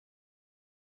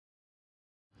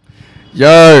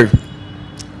Yo,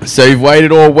 so you've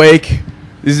waited all week.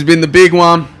 This has been the big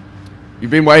one.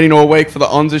 You've been waiting all week for the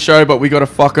Onza show, but we got a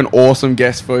fucking awesome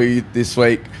guest for you this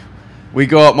week. We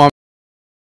got my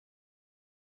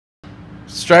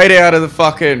straight out of the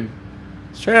fucking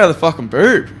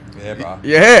boob. Yeah, bro.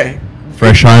 Yeah.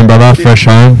 Fresh home, brother. Fresh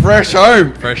home. Fresh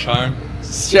home. Fresh home.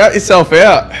 Shout yourself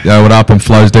out. Yo, what up? I'm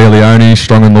Flowz Dilione,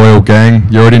 strong and loyal gang.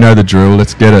 You already know the drill.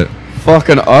 Let's get it.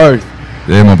 Fucking oath.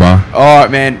 Yeah, my bro. All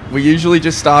right, man. We usually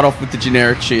just start off with the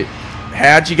generic shit.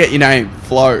 How'd you get your name?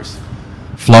 Flowz.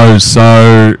 Flowz.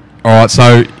 So, all right.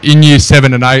 So in year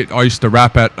 7 and 8, I used to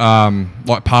rap at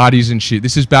like parties and shit.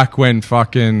 This is back when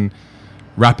fucking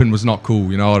rapping was not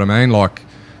cool. You know what I mean? Like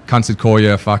cunts would call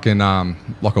you fucking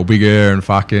like a wigger and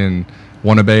fucking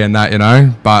wannabe and that, you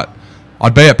know. But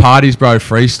I'd be at parties, bro,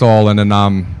 freestyle, and then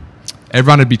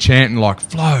everyone would be chanting like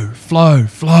flow, flow,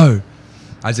 flow,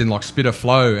 as in like spit a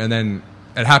flow, and then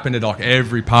it happened at like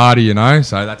every party, you know.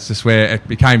 So that's just where it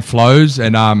became Flowz.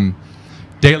 And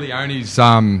Dilione's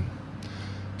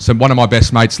so one of my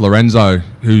best mates, Lorenzo,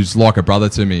 who's like a brother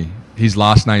to me. His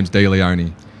last name's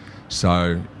Dilione,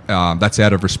 so that's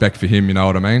out of respect for him. You know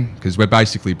what I mean? Because we're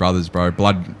basically brothers, bro.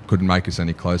 Blood couldn't make us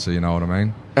any closer. You know what I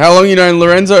mean? How long you known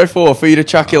Lorenzo for you to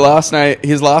chuck your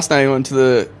his last name onto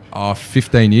the?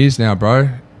 15 years now, bro.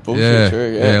 Bullshit, yeah,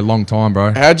 true, yeah, long time,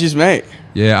 bro. How'd you meet?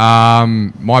 Yeah,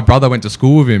 my brother went to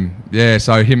school with him. Yeah,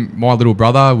 so my little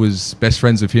brother was best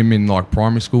friends with him in like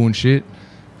primary school and shit.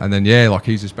 And then yeah, like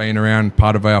he's just been around,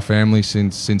 part of our family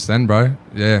since then, bro.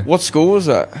 Yeah. What school was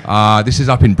that? This is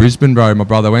up in Brisbane, bro. My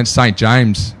brother went St.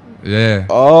 James. Yeah.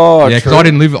 Oh, yeah, because I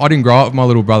didn't grow up with my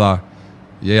little brother.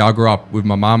 Yeah, I grew up with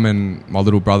my mum, and my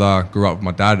little brother grew up with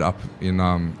my dad up in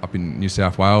New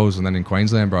South Wales and then in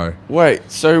Queensland, bro.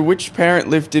 Wait, so which parent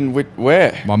lived in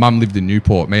where? My mum lived in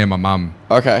Newport, me and my mum.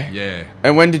 Okay. Yeah.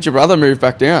 And when did your brother move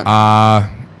back down?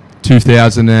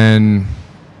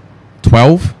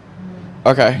 2012.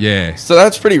 Okay. Yeah. So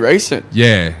that's pretty recent.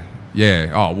 Yeah.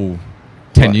 Yeah. Oh, well,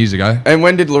 10 years ago. And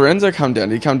when did Lorenzo come down?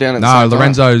 Did he come down at the No, same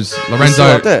Lorenzo's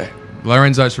up there?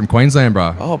 Lorenzo's from Queensland,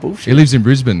 bro. Oh, bullshit. He lives in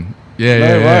Brisbane. Yeah,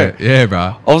 No way. Yeah,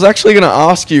 bro. I was actually going to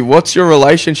ask you, what's your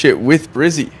relationship with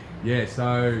Brizzy? Yeah,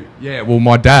 so, yeah, well,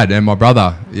 my dad and my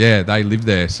brother, yeah, they live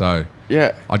there, so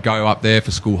yeah, I'd go up there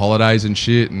for school holidays and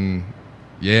shit, and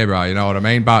yeah, bro, you know what I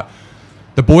mean? But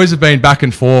the boys have been back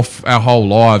and forth our whole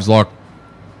lives. Like,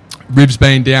 Riv's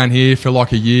been down here for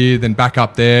like a year, then back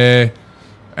up there,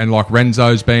 and like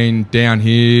Renzo's been down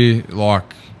here,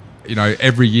 like, you know,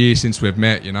 every year since we've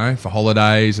met, you know, for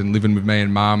holidays and living with me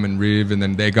and mum and Riv, and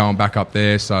then they're going back up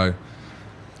there, so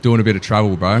doing a bit of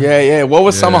travel, bro. Yeah, yeah. What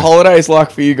was summer holidays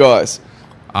like for you guys?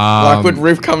 Like, would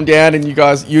Riv come down and you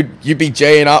guys, you'd be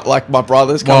G'ing up like my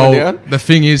brother's coming down? The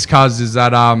thing is, cuz, is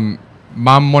that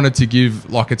mum wanted to give,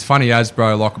 like, it's funny as,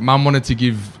 bro, like, mum wanted to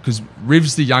give, because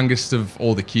Riv's the youngest of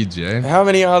all the kids, yeah? How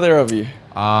many are there of you?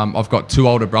 I've got 2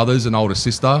 older brothers, an older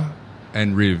sister,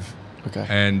 and Riv. Okay.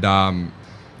 And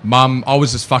mum, I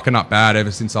was just fucking up bad ever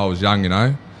since I was young, you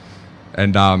know?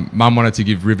 And mum wanted to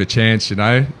give Riv a chance, you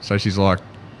know? So she's like,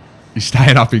 you're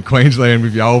staying up in Queensland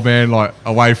with your old man, like,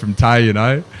 away from Tay, you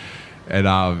know?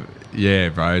 And yeah,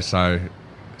 bro, so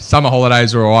summer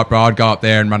holidays were all right, bro. I'd go up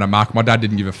there and run amok. My dad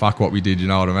didn't give a fuck what we did, you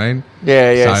know what I mean?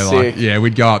 Yeah, yeah, so, sick. like, yeah,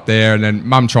 we'd go up there, and then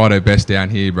mum tried her best down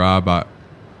here, bro, but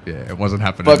yeah, it wasn't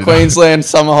happening. But Queensland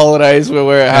summer holidays were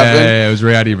where it happened? Yeah, it was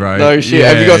rowdy, bro. No shit. Yeah,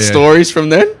 have you got stories from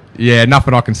then? Yeah,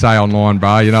 nothing I can say online,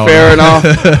 bro. You know. Fair enough.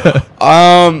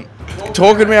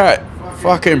 Talking about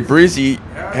fucking Brizzy,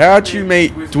 how'd you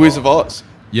meet Dwiz of Oz?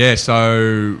 Yeah,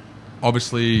 so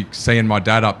obviously seeing my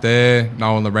dad up there,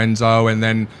 knowing Lorenzo, and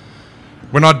then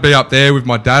when I'd be up there with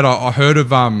my dad, I heard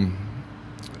of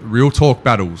Real Talk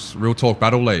Battle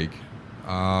League,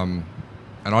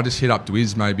 and I just hit up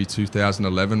Dwiz maybe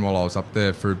 2011 while I was up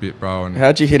there for a bit, bro. And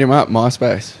how'd you hit him up?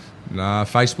 MySpace? Nah,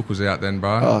 Facebook was out then,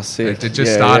 bro. Oh, sick. It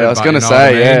just started. Yeah, I was going to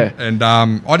say, yeah. And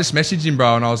I just messaged him,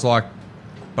 bro, and I was like,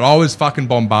 but I was fucking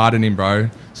bombarding him, bro.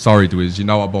 Sorry, Dwiz, you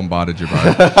know I bombarded you, bro.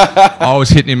 I was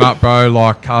hitting him up, bro,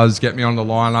 like, cuz, get me on the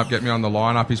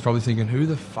lineup. He's probably thinking, who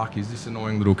the fuck is this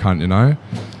annoying little cunt, you know?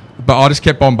 But I just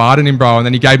kept bombarding him, bro, and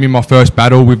then he gave me my first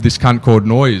battle with this cunt called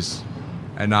Noise.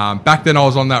 And back then I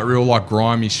was on that real, like,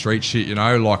 grimy street shit, you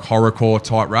know, like horrorcore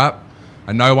type rap.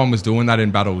 And no one was doing that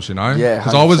in battles, you know? Yeah,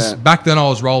 'Cause back then I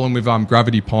was rolling with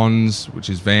Gravity Ponds, which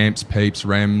is Vamps, Peeps,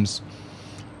 Rems.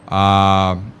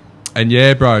 And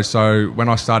yeah, bro, so when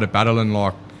I started battling,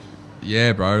 like,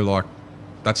 yeah, bro, like,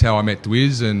 that's how I met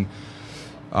Dwiz. And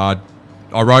I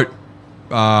wrote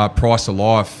Price of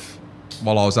Life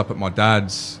while I was up at my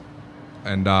dad's.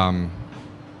 And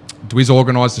Dwiz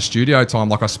organised the studio time.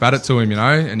 Like, I spat it to him, you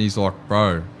know? And he's like,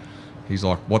 bro, He's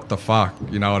like, what the fuck?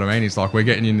 You know what I mean? He's like, we're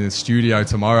getting in the studio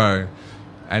tomorrow.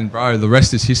 And, bro, the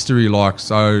rest is history. Like,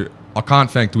 so I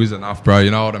can't thank Dwiz enough, bro.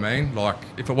 You know what I mean? Like,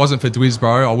 if it wasn't for Dwiz,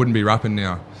 bro, I wouldn't be rapping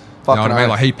now. You know what I mean?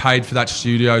 Like, he paid for that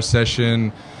studio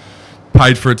session,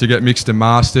 paid for it to get mixed and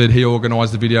mastered. He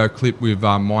organised the video clip with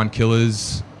Mind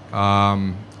Killers.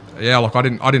 Yeah, like, I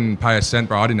didn't pay a cent,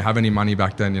 bro. I didn't have any money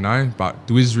back then, you know? But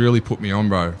Dwiz really put me on,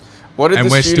 bro. What did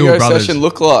the studio session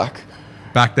look like?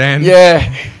 Back then?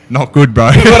 Yeah. Not good,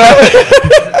 bro.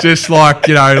 Just like,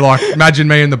 you know, like imagine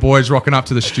me and the boys rocking up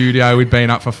to the studio. We'd been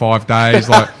up for 5 days.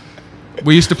 Like,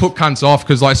 we used to put cunts off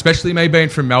because, like, especially me being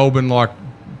from Melbourne, like,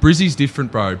 Brizzy's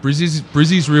different, bro.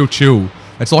 Brizzy's real chill.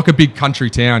 It's like a big country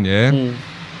town, yeah?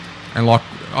 And, like,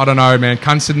 I don't know, man.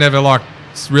 Cunts had never, like,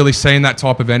 really seen that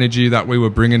type of energy that we were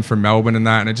bringing from Melbourne and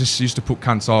that. And it just used to put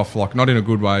cunts off, like, not in a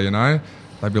good way, you know?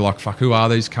 They'd be like, fuck, who are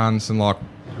these cunts? And, like,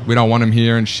 we don't want them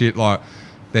here and shit. Like,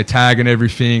 they're tagging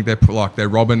everything. They're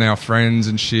robbing our friends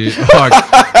and shit. Like,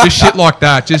 just shit like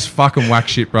that. Just fucking whack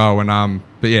shit, bro. And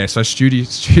but yeah, so studio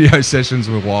sessions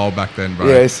were wild back then, bro.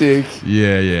 Yeah, sick.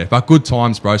 Yeah. But good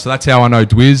times, bro. So that's how I know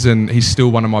Dwiz, and he's still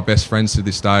one of my best friends to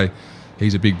this day.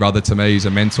 He's a big brother to me. He's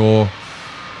a mentor.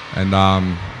 And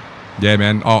yeah,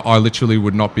 man, I literally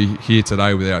would not be here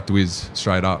today without Dwiz,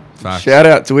 straight up. Fact. Shout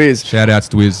out to Dwiz. Shout out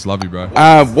to Dwiz. Love you, bro.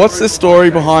 What's the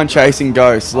story behind chasing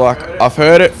ghosts? Like, I've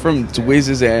heard it from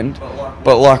Dwiz's end,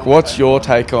 but, like, what's your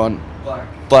take on,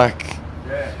 like,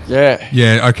 yeah.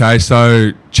 Yeah, okay,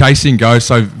 so chasing ghosts.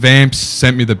 So Vamps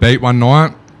sent me the beat one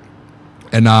night,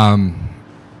 and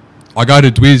I go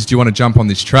to Dwiz, do you want to jump on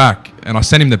this track? And I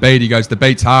sent him the beat. He goes, the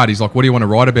beat's hard. He's like, what do you want to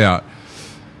write about?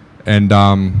 And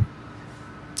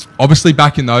obviously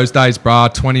back in those days,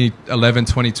 bruh, 2011,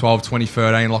 2012,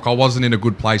 2013, like, I wasn't in a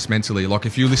good place mentally. Like,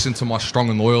 if you listen to my Strong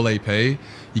and Loyal EP,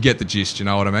 you get the gist, you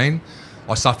know what I mean?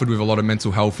 I suffered with a lot of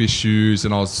mental health issues,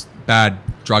 and I was bad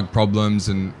drug problems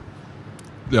and,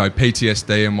 you know,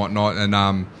 PTSD and whatnot.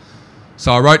 And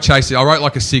so I wrote Chasing. I wrote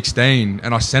like a 16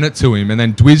 and I sent it to him, and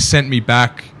then Dwiz sent me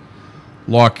back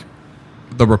like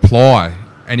the reply,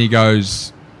 and he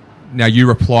goes, now you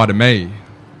reply to me,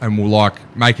 and we'll,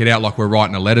 like, make it out like we're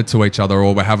writing a letter to each other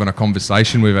or we're having a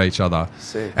conversation with each other.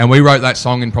 Sick. And we wrote that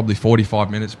song in probably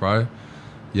 45 minutes, bro.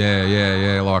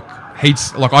 Yeah. Like,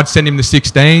 I'd send him the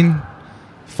 16.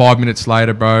 5 minutes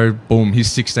later, bro, boom,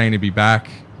 his 16 would be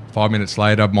back. 5 minutes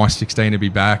later, my 16 would be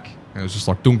back. And it was just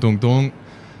like dung, dung, dung.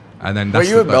 And then Were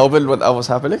you in Melbourne when that was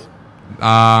happening?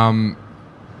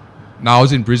 No, I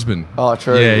was in Brisbane. Oh,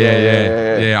 true.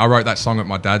 Yeah. I wrote that song at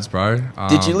my dad's, bro.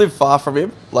 Did you live far from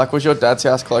him? Like, was your dad's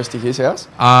house close to his house?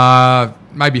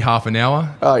 Maybe half an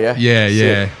hour. Oh, yeah.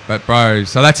 Yeah. But, bro,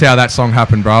 so that's how that song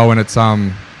happened, bro. And it's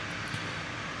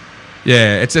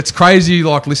yeah, it's crazy,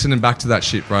 like, listening back to that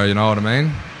shit, bro. You know what I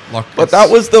mean? Like, but that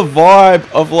was the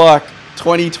vibe of, like,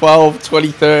 2012,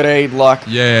 2013. Like,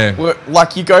 yeah.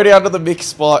 Like, you go down to the mix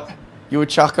spot, you were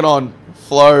chucking on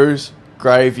Flowz,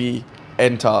 Gravy,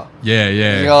 Enter. Yeah.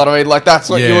 You know what I mean? Like, that's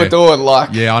what you were doing. Like,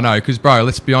 yeah, I know. Because, bro,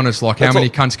 let's be honest. Like, how many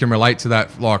cunts can relate to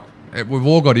that? Like, we've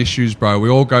all got issues, bro. We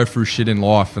all go through shit in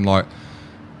life, and, like,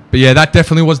 but yeah, that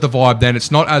definitely was the vibe then.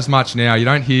 It's not as much now. You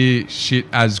don't hear shit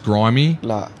as grimy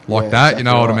that. Exactly, you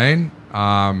know what I mean?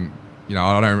 You know,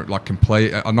 I don't like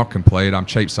complete. I'm not complete. I'm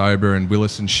Cheap Sober and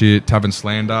Willis and shit. Tavern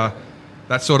Slander.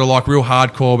 That's sort of like real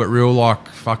hardcore, but real like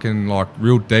fucking like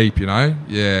real deep. You know?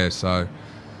 Yeah. So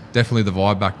definitely the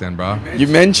vibe back then, bro. You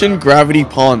mentioned Gravity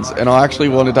Ponds, and I actually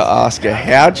wanted to ask you,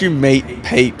 how'd you meet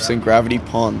Peeps and Gravity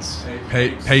Ponds?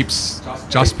 Peeps,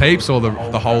 just Peeps, or the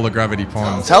whole of Gravity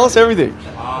Ponds? Tell us everything.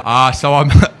 So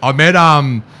I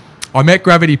met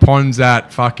Gravity Ponds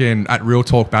at Real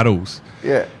Talk Battles.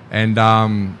 Yeah. And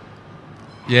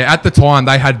yeah, at the time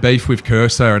they had beef with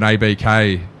Cursor and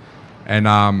ABK,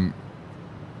 and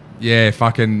yeah,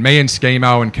 fucking me and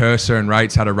Schemo and Cursor and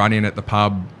Rates had a run in at the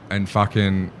pub, and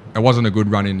fucking it wasn't a good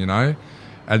run in, you know.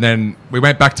 And then we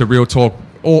went back to Real Talk.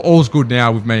 All's good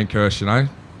now with me and Curse, you know.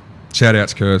 Shout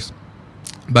outs Curse.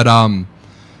 But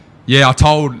yeah,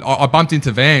 I bumped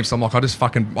into Vamps. I'm like, I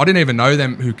didn't even know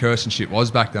them who Curse and shit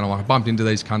was back then. I'm like, I bumped into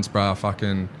these cunts, bro.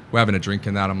 Fucking, we're having a drink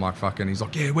and that. I'm like, fucking, he's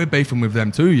like, yeah, we're beefing with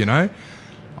them too, you know.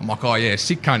 I'm like, oh yeah,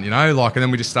 sick cunt, you know. Like, and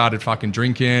then we just started fucking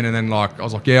drinking, and then like, I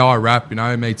was like, yeah, I rap, you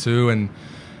know, me too, and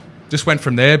just went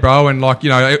from there, bro. And like, you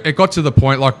know, it got to the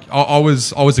point, like, I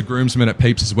was a groomsman at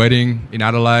Peeps' wedding in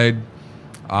Adelaide.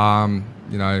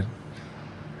 You know,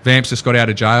 Vamps just got out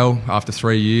of jail after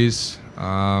 3 years.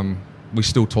 We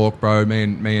still talk, bro. Me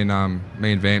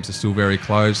and Vamps are still very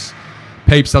close.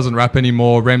 Peeps doesn't rap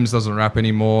anymore. Rems doesn't rap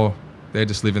anymore. They're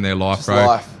just living their life,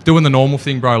 bro. Doing the normal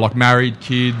thing, bro. Like married,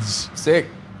 kids. Sick.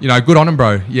 You know, good on them,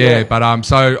 bro. Yeah. But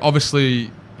so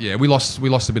obviously, yeah, we lost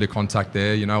a bit of contact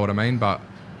there. You know what I mean? But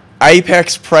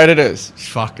Apex Predators.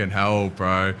 fucking hell,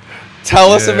 bro.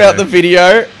 Tell us about the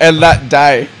video and that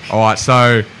day. All right,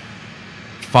 so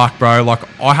fuck, bro. Like,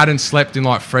 I hadn't slept in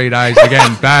like 3 days.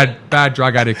 Again, bad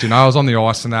drug addict, you know. I was on the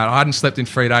ice and that. I hadn't slept in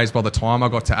 3 days by the time I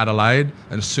got to Adelaide.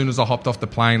 And as soon as I hopped off the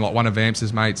plane, like one of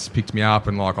Vamp's mates picked me up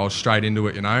and like I was straight into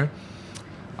it, you know.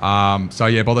 So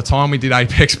yeah, by the time we did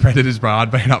Apex Predators, bro,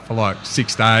 I'd been up for like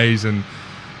 6 days and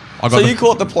I got. So you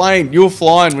caught the plane. You were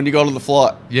flying when you got on the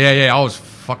flight. Yeah. I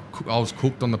was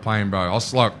cooked on the plane, bro.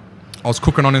 I was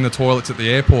cooking on in the toilets at the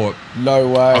airport. No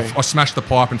way. I smashed the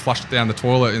pipe and flushed it down the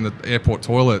toilet in the airport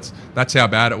toilets. That's how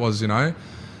bad it was, you know.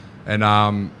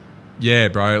 And yeah,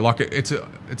 bro. Like it's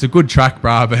a good track,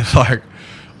 bro. But like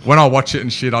when I watch it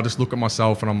and shit, I just look at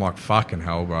myself and I'm like, fucking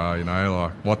hell, bro. You know,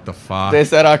 like what the fuck.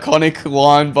 There's that iconic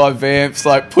line by Vamps,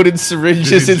 like putting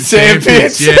syringes in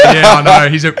sandpits. Yeah, I know.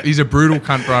 He's a brutal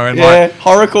cunt, bro. And yeah, like,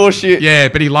 horrorcore shit. Yeah,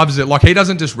 but he loves it. Like he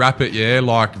doesn't just rap it. Yeah,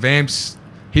 like Vamps.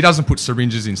 He doesn't put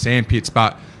syringes in sandpits,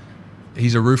 but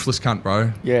he's a ruthless cunt,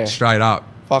 bro. Yeah. Straight up.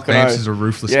 Fucking Vamps is a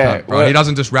ruthless cunt, bro. He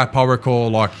doesn't just rap horrorcore,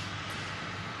 like,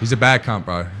 he's a bad cunt,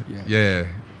 bro. Yeah.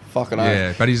 Fucking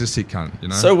yeah, but he's a sick cunt, you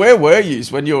know? So where were you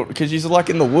when you're, because you're like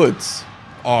in the woods?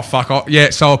 Oh, fuck. Oh, yeah,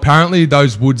 so apparently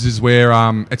those woods is where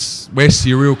it's where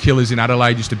serial killers in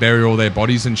Adelaide used to bury all their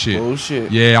bodies and shit.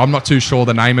 Bullshit. Yeah, I'm not too sure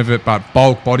the name of it, but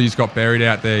bulk bodies got buried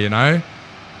out there, you know?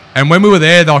 And when we were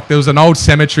there, like there was an old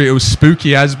cemetery. It was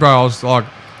spooky as, bro. I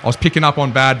was picking up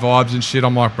on bad vibes and shit.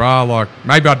 I'm like, bro, like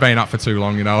maybe I'd been up for too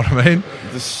long. You know what I mean?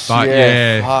 But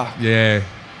yeah.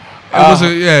 It was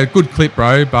a good clip,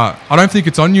 bro. But I don't think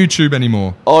it's on YouTube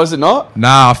anymore. Oh, is it not?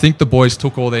 Nah, I think the boys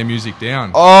took all their music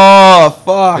down. Oh,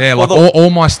 fuck. Yeah, like all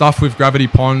my stuff with Gravity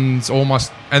Ponds,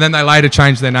 and then they later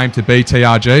changed their name to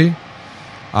BTRG.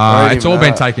 It's all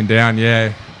been taken down.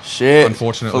 Yeah. Shit.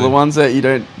 Unfortunately. For the ones that you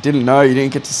didn't know, you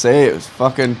didn't get to see it. It was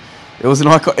fucking. It was an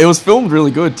icon. It was filmed really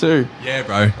good too. Yeah,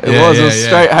 bro. It was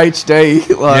straight HD.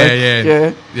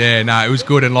 Like, yeah. No, it was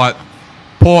good and like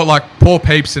poor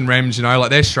peeps and Rems, you know, like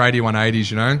they're straighty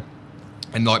 180s, you know,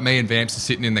 and like me and Vamps are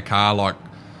sitting in the car like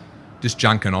just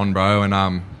junking on, bro,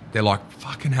 and they're like,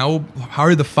 fucking hell,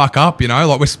 hurry the fuck up, you know,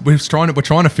 like we're trying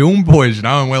to film, boys, you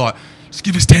know, and we're like, just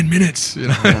give us 10 minutes, you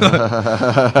know.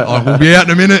 Like, we'll be out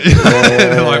in a minute. You know?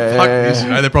 They're like, fuck this, you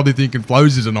know. They're probably thinking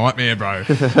Flowz is a nightmare, bro,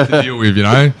 to deal with, you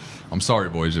know. I'm sorry,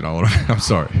 boys, you know. I'm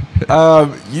sorry.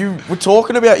 You were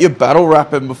talking about your battle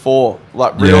rapping before,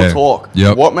 like real talk.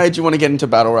 Yep. What made you want to get into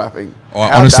battle rapping?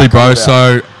 Honestly, bro,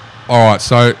 so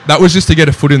that was just to get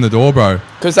a foot in the door, bro.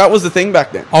 Because that was the thing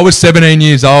back then. I was 17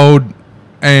 years old.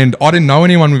 And I didn't know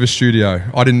anyone with a studio.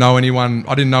 I didn't know anyone.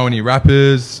 I didn't know any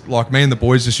rappers. Like, me and the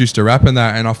boys just used to rap in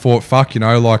that. And I thought, fuck, you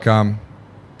know, like,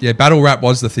 battle rap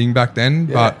was the thing back then.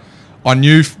 Yeah. But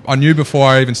I knew before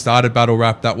I even started battle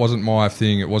rap, that wasn't my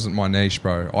thing. It wasn't my niche,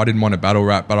 bro. I didn't want to battle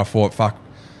rap, but I thought, fuck,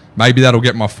 maybe that'll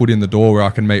get my foot in the door where I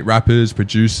can meet rappers,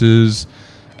 producers,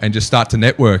 and just start to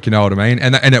network, you know what I mean?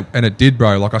 And it did,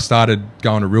 bro. Like, I started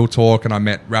going to Real Talk and I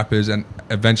met rappers and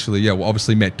eventually,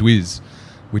 obviously met Dwiz,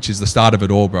 which is the start of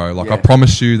it all, bro. Like, I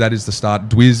promise you, that is the start.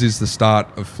 Dwiz is the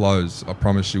start of Flowz. I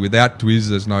promise you. Without Dwiz,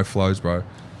 there's no Flowz, bro.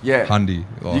 Yeah. Hundy.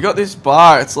 Like, you got this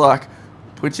bar. It's like,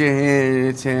 put your hand in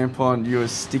a tampon. You're a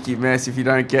sticky mess. If you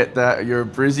don't get that, you're a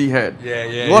brizzy head.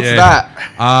 Yeah. What's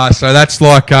that? So that's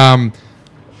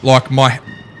like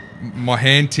my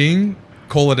hand ting.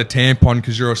 Call it a tampon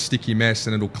because you're a sticky mess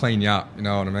and it'll clean you up. You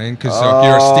know what I mean?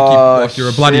 Because you're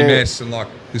a bloody mess and like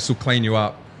this will clean you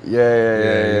up.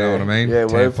 Yeah. You know what I mean? Yeah,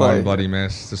 tampon, bloody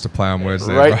mess. Just to play on words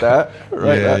there. Rate that.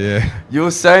 Yeah. You were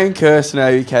saying curse and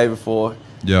AUK before.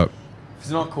 Yep. If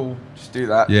it's not cool, just do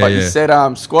that. Yeah, but you said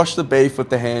squash the beef with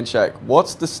the handshake.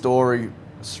 What's the story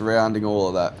surrounding all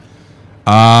of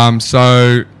that?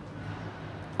 So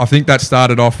I think that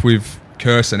started off with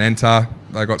Curse and Enter.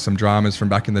 They got some dramas from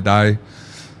back in the day.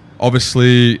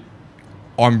 Obviously,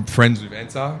 I'm friends with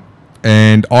Enter,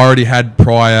 and I already had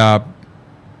prior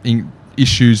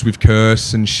issues with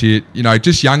Curse and shit. You know,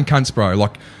 just young cunts, bro.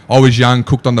 Like, I was young,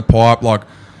 cooked on the pipe. Like,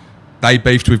 they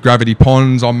beefed with Gravity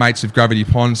Ponds. I'm mates with Gravity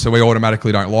Ponds, so we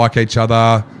automatically don't like each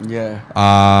other. Yeah.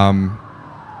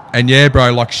 And yeah,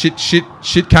 bro, like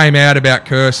shit came out about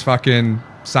Curse fucking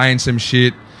saying some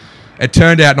shit. It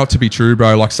turned out not to be true,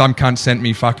 bro. Like, some cunt sent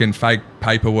me fucking fake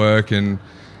paperwork and,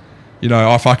 you know,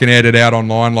 I fucking aired it out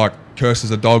online like Curse is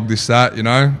a dog, this, that, you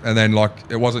know? And then, like,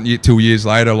 it wasn't till years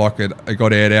later, like, it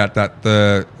got aired out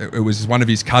that it was one of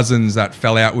his cousins that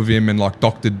fell out with him and, like,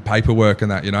 doctored paperwork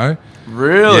and that, you know?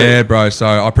 Really? Yeah, bro. So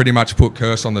I pretty much put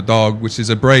Curse on the dog, which is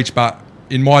a breach. But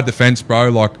in my defense, bro,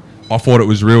 like, I thought it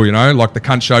was real, you know? Like, the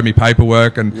cunt showed me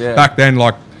paperwork. And back then,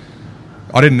 like,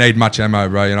 I didn't need much ammo,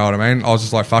 bro, you know what I mean? I was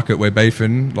just like, fuck it, we're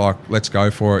beefing, like, let's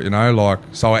go for it, you know? Like,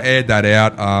 so I aired that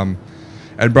out.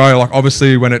 And, bro, like,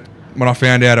 obviously when I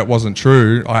found out it wasn't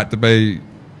true, I had to be,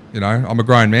 you know, I'm a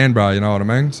grown man, bro, you know what I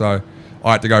mean? So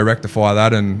I had to go rectify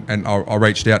that, and I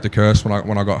reached out to Kirst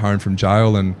when I got home from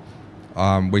jail,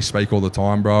 and we speak all the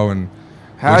time, bro. And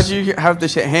how did you have the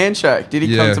handshake? Did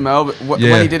he come to Melbourne?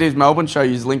 When he did his Melbourne show,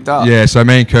 you linked up? Yeah, so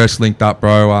me and Kirst linked up,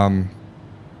 bro.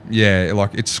 Yeah,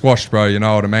 like, it's squashed, bro, you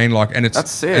know what I mean? Like, and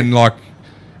that's sick. And, like,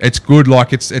 it's good,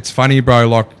 like, it's funny, bro,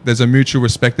 like, there's a mutual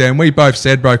respect there. And we both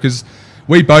said, bro, because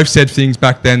we both said things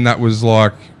back then that was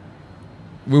like,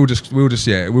 we were just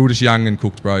young and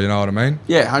cooked, bro, you know what I mean?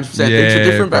 Yeah, 100%. Things were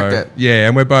different back then. Yeah,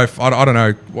 and we're both, I don't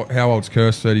know, how old's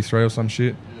Kirst, 33 or some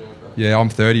shit? Yeah, I'm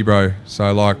 30, bro.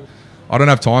 So, like, I don't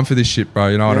have time for this shit, bro,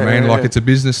 you know what I mean? Like, it's a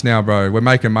business now, bro. We're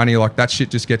making money, like, that shit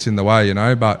just gets in the way, you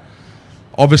know? But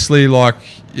obviously, like,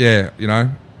 yeah, you know,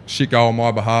 shit go on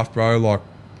my behalf, bro. Like,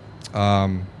 I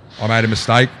made a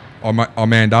mistake. I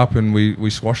manned up and we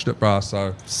squashed it, bro.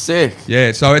 So sick.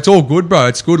 Yeah, so it's all good, bro.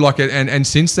 It's good. Like, and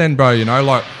since then, bro, you know,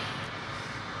 like,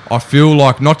 I feel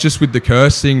like not just with the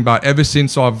curse thing, but ever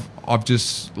since I've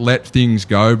just let things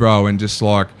go, bro, and just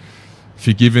like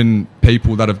forgiven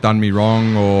people that have done me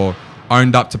wrong or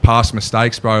owned up to past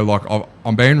mistakes, bro. Like,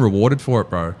 I'm being rewarded for it,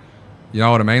 bro. You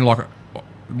know what I mean? Like,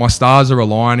 my stars are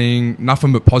aligning.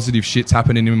 Nothing but positive shit's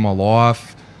happening in my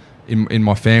life. In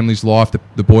my family's life,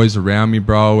 the boys around me,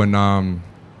 bro, and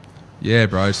yeah,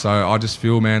 bro. So I just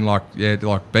feel, man, like, yeah,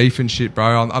 like beef and shit,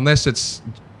 bro. Unless it's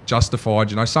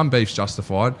justified, you know, some beef's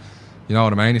justified. You know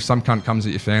what I mean? If some cunt comes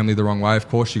at your family the wrong way, of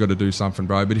course you got to do something,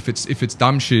 bro. But if it's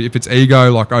dumb shit, if it's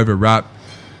ego, like over rap,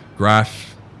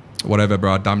 graff, whatever,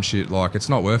 bro, dumb shit, like, it's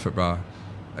not worth it, bro.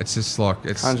 It's just like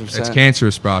it's 100%. It's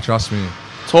cancerous, bro. Trust me.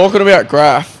 Talking about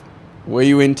graff, were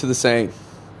you into the scene?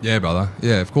 Yeah, brother.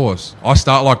 Yeah, of course. I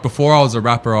start, like, before I was a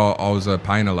rapper, I was a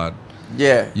painter, lad.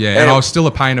 Yeah. Yeah, and I was still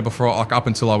a painter before, like, up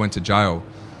until I went to jail.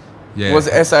 Yeah. Was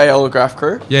SAL a graph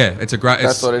crew? Yeah, it's a great.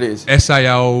 That's what it is.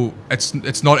 SAL.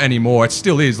 It's not anymore. It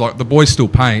still is. Like, the boys still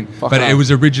paint, but it was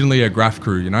originally a graph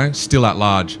crew. You know, still at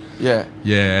large. Yeah.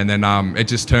 Yeah, and then it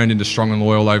just turned into Strong and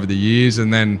Loyal over the years,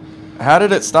 and then. How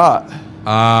did it start?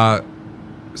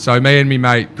 So me and me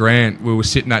mate Grant, we were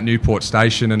sitting at Newport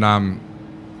Station, and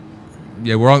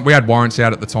yeah, we had warrants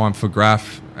out at the time for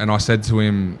graff, and I said to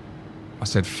him, I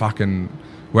said, fucking,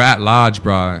 we're at large,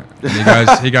 bro.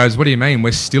 And he goes, what do you mean?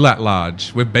 We're still at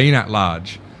large. We've been at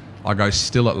large. I go,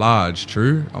 still at large,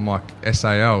 true? I'm like,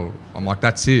 SAL. I'm like,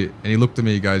 that's it. And he looked at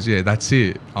me, he goes, yeah, that's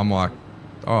it. I'm like,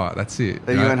 all right, that's it.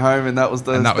 Then you went home and that was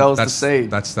the seed.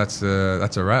 That's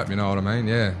a wrap, you know what I mean?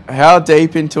 Yeah. How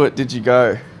deep into it did you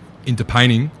go? Into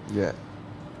painting? Yeah.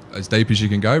 As deep as you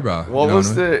can go, bro.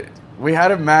 We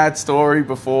had a mad story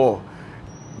before.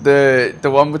 The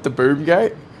one with the boom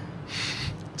gate.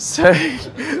 So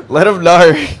let them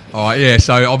know. Oh yeah,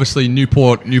 so obviously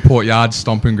Newport Yard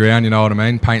stomping ground, you know what I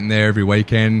mean? Painting there every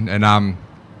weekend, and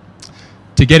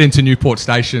to get into Newport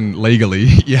Station legally,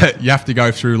 you have to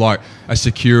go through like a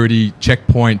security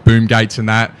checkpoint, boom gates and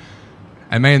that.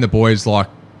 And me and the boys, like,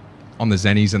 on the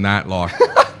zennies and that, like,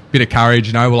 bit of courage,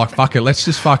 you know, we're like, fuck it, let's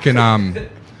just fucking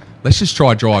let's just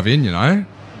try drive in, you know.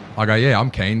 I go, yeah,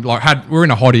 I'm keen. Like, we're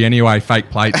in a hottie anyway,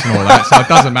 fake plates and all that, so it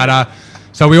doesn't matter.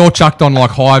 So we all chucked on like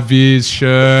high-vis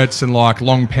shirts and like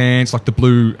long pants, like the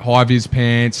blue high-vis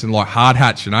pants and like hard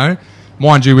hats, you know.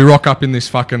 Mind you, we rock up in this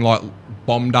fucking like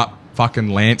bombed up fucking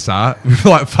Lancer with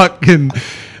like fucking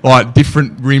like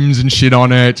different rims and shit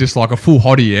on it, just like a full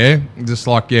hottie, yeah. Just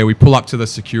like, yeah, we pull up to the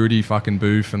security fucking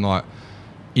booth and like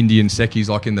Indian seckies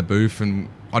like in the booth, and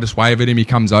I just wave at him, he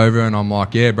comes over and I'm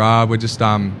like, yeah, bruh, we're just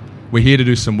we're here to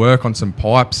do some work on some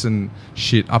pipes and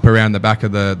shit up around the back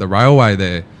of the railway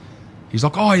there. He's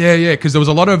like, oh, yeah, because there was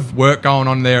a lot of work going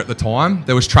on there at the time.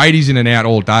 There was tradies in and out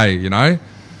all day, you know.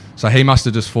 So he must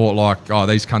have just thought like, oh,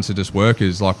 these cunts are just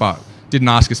workers, like, but didn't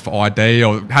ask us for ID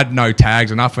or had no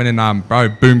tags or nothing. And bro,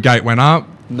 boom gate went up.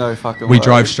 No fucking We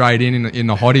drove straight in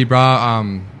the hottie,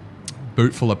 bro.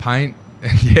 Boot full of paint.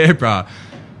 And yeah, bro,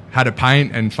 had a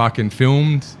paint and fucking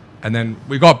filmed. And then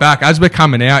we got back as we're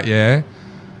coming out, yeah.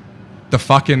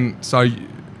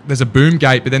 There's a boom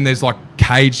gate, but then there's like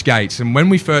cage gates. And when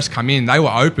we first come in, they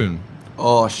were open.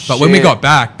 Oh, shit. But when we got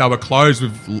back, they were closed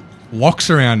with locks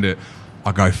around it.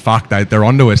 I go, fuck, they're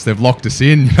onto us. They've locked us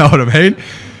in, you know what I mean?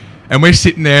 And we're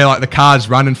sitting there, like the car's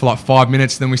running for like 5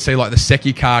 minutes. Then we see like the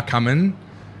Secchi car coming.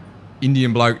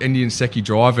 Indian bloke, Indian secchi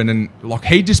driving, and like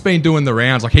he'd just been doing the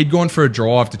rounds. Like he'd gone for a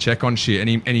drive to check on shit,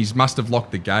 and he must have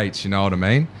locked the gates. You know what I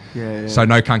mean? Yeah. So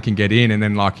no cunt can get in, and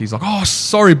then like he's like, "Oh,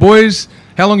 sorry boys,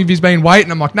 how long have you been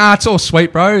waiting?" I'm like, "Nah, it's all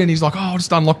sweet, bro." And he's like, "Oh, I'll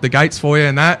just unlock the gates for you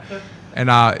and that." And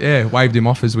yeah, waved him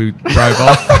off as we drove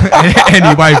off, and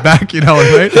he waved back. You know what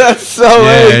I mean? That's so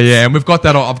yeah. And we've got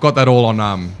that. I've got that all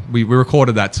on. We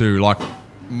recorded that too. Like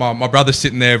my brother's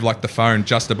sitting there with like the phone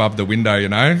just above the window. You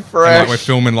know, fresh. And, like, we're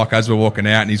filming like as we're walking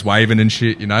out, and he's waving and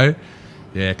shit. You know,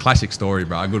 yeah, classic story,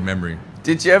 bro. Good memory.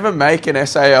 Did you ever make an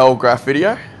SAL graph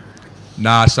video?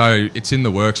 Nah, so it's in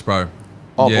the works, bro.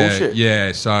 Oh, yeah, bullshit.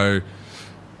 Yeah, so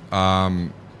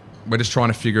we're just trying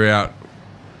to figure out,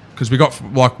 because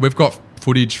we've got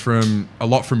footage from a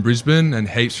lot from Brisbane and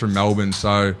heaps from Melbourne,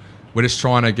 so we're just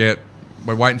trying to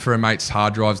we're waiting for a mate's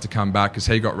hard drives to come back, because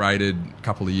he got raided a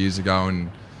couple of years ago, and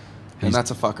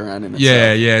that's a fuck around in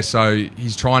itself. Yeah, so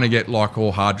he's trying to get like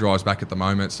all hard drives back at the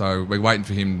moment, so we're waiting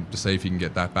for him to see if he can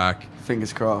get that back.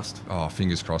 Fingers crossed. Oh,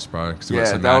 fingers crossed, bro.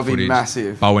 Yeah, that would be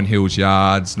massive. Bowen Hills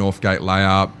Yards, Northgate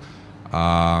Layup,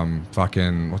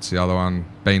 fucking, what's the other one?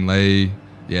 Bean Lee.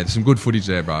 Yeah, there's some good footage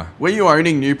there, bro. Were you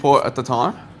owning Newport at the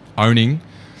time? Owning?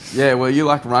 Yeah, were you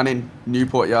like running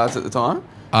Newport Yards at the time?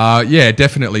 Yeah,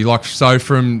 definitely. Like, so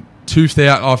from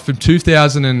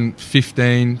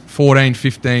 2015, 14,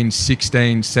 15,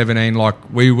 16, 17,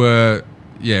 like we were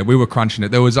crunching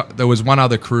it. There was one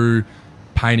other crew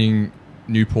painting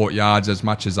Newport Yards as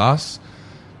much as us.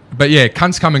 But yeah,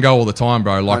 cunts come and go all the time,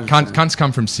 bro. Like cunts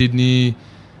come from Sydney,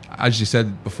 as you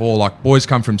said before. Like boys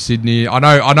come from Sydney. I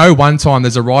know. One time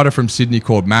there's a rider from Sydney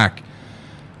called Mac,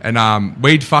 and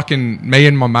me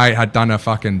and my mate had done a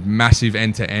fucking massive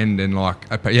end to end, and like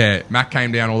Mac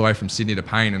came down all the way from Sydney to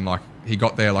paint, and like he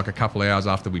got there like a couple of hours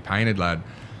after we painted, lad.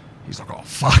 He's like, "Oh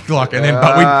fuck!" Like, and then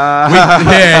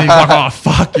and he's like, "Oh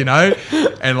fuck," you know,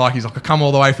 and like he's like, "I come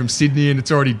all the way from Sydney and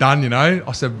it's already done," you know. I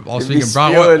was thinking,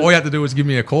 bro, all you had to do was give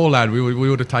me a call, lad. We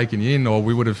would have taken you in, or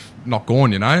we would have not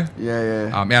gone, you know.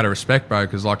 Yeah. Out of respect, bro,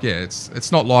 because like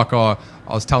it's not like I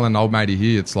was telling old matey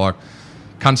here. It's like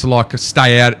cunts are like,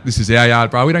 stay out. This is our yard,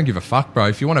 bro. We don't give a fuck, bro.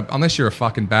 If you want to, unless you're a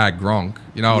fucking bad gronk,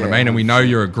 you know what I mean, and we know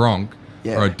you're a gronk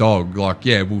or a dog, like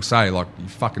we'll say like you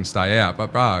fucking stay out,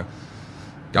 but bro.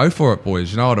 Go for it,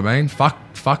 boys. You know what I mean? Fuck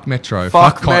Metro.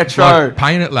 Fuck Metro. Like,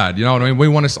 paint it, lad. You know what I mean? I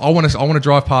want to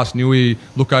drive past Newey,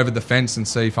 look over the fence and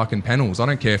see fucking panels. I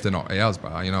don't care if they're not ours,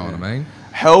 bro. You know what I mean?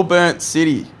 Hellburnt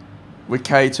City with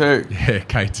K2. Yeah,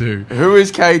 K2. Who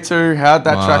is K2? How'd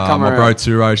that track come around? My bro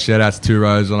Two Rose. Shout out to Two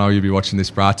Rose. I know you'll be watching this,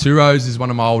 bro. Two Rose is one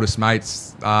of my oldest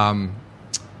mates. So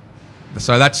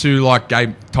that's who like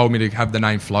told me to have the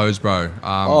name Flowz, bro.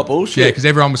 Bullshit. Yeah, because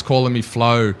everyone was calling me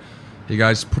Flow. He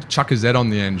goes, chuck a Z on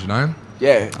the end, you know?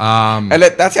 Yeah. And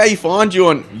that's how you find you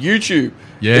on YouTube.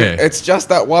 Yeah. It's just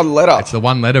that one letter. It's the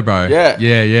one letter, bro. Yeah.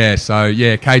 Yeah. So,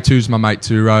 yeah, K2's my mate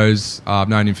Two Rose. I've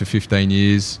known him for 15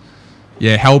 years.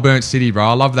 Yeah, Hellburnt City, bro.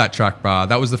 I love that track, bro.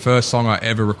 That was the first song I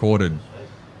ever recorded.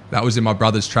 That was in my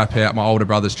brother's trap house, my older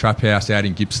brother's trap house out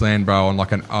in Gippsland, bro. On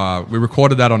like we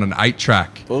recorded that on an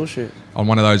 8-track. Bullshit. On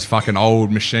one of those fucking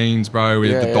old machines, bro,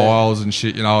 with the dials and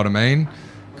shit, you know what I mean?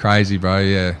 Crazy, bro,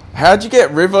 yeah. How'd you get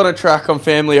Riv on a track on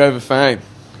Family Over Fame?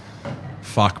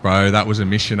 Fuck, bro, that was a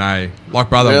mission, eh? Like,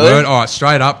 brother, really? All right,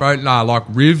 straight up, bro. Nah, like,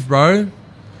 Riv, bro,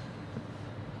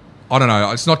 I don't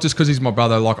know. It's not just because he's my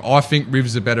brother. Like, I think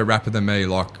Riv's a better rapper than me.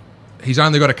 Like, he's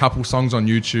only got a couple songs on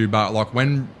YouTube, but, like,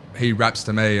 when he raps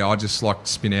to me, I just, like,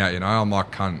 spin out, you know? I'm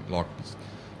like, cunt, like,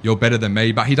 you're better than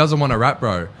me. But he doesn't want to rap,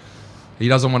 bro. He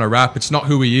doesn't want to rap. It's not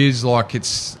who he is. Like,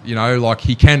 it's, you know, like,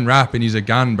 he can rap and he's a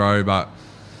gun, bro, but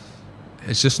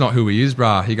it's just not who he is,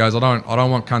 bruh. He goes, I don't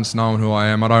want cunts knowing who I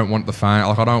am. I don't want the fame.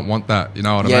 Like, I don't want that. You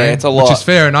know what I mean? Yeah, it's a lot. Which is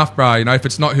fair enough, bruh. You know, if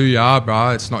it's not who you are,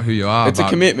 bruh, it's not who you are. It's a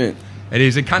commitment. It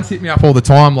is. And cunts hit me up all the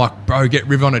time, like, bro, get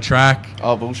Riv on a track.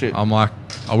 Oh, bullshit. I'm like,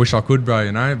 I wish I could, bro,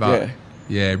 you know? But,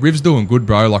 yeah, Riv's doing good,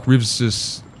 bro. Like, Riv's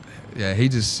just,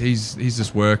 he's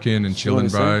just working and chilling,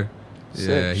 bro.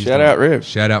 Yeah. Shout out, Riv.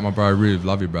 Shout out, my bro, Riv.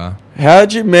 Love you, bro.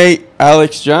 How'd you meet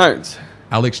Alex Jones?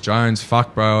 Alex Jones,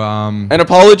 fuck, bro. And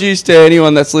apologies to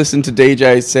anyone that's listened to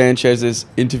DJ Sanchez's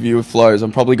interview with Flowz.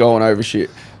 I'm probably going over shit.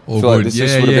 All good. Like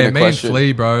yeah. Me and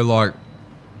Flea, bro. Like,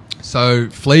 so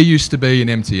Flea used to be an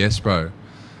MTS, bro.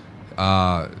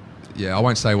 Yeah, I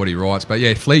won't say what he writes, but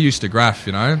yeah, Flea used to graph,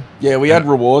 you know. Yeah, we had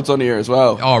Rewards on here as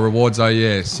well. Oh, Rewards,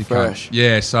 yeah, sick. Fresh.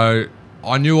 Yeah, so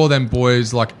I knew all them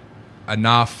boys like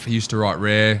enough. He used to write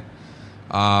Rare.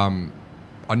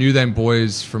 I knew them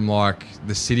boys from like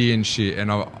the city and shit,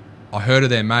 and I heard of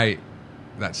their mate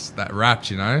that rapped,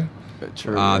 you know.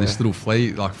 True, this little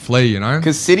Flea, you know.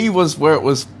 Because City was where it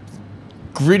was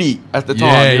gritty at the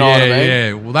time. You know what I mean?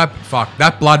 Yeah. Well,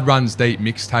 that Blood Runs Deep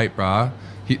mixtape, bro.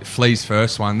 Flea's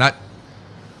first one.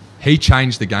 He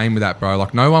changed the game with that, bro.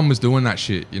 Like, no one was doing that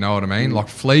shit. You know what I mean? Like,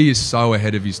 Flea is so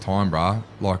ahead of his time, bro.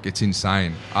 Like, it's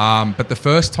insane. But the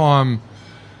first time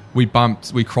we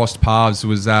crossed paths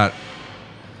was at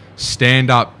Stand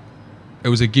Up. It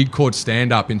was a gig called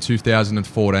Stand Up in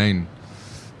 2014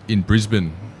 in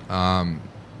Brisbane.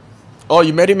 Oh,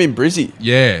 you met him in Brizzy?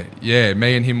 Yeah.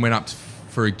 Me and him went up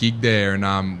for a gig there,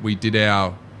 and we did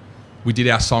our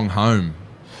song Home.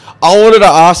 I wanted to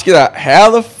ask you that.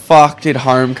 How the fuck did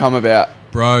Home come about?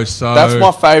 Bro, so... That's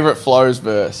my favourite Flowz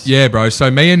verse. Yeah, bro. So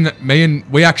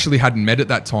we actually hadn't met at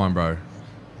that time, bro.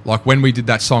 Like, when we did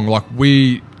that song,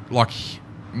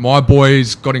 my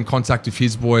boys got in contact with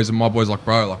his boys, and my boys like,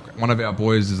 bro, like, one of our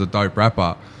boys is a dope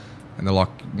rapper. And they're like,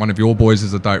 one of your boys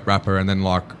is a dope rapper. And then,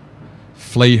 like,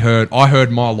 I heard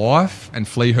My Life, and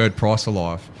Flea heard Price of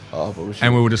Life. Oh, bullshit.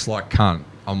 And we were just like, cunt.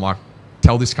 I'm like,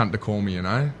 tell this cunt to call me, you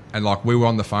know? And like, we were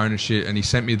on the phone and shit, and he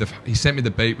sent me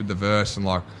the beat with the verse, and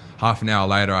like half an hour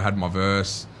later I had my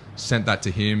verse, sent that to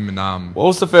him, and what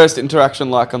was the first interaction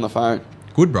like on the phone?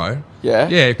 Good, bro. Yeah?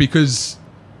 Yeah, because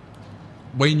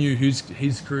we knew his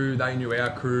crew, they knew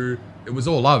our crew. It was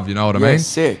all love, you know what I mean?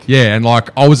 Sick. Yeah, and like,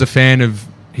 I was a fan of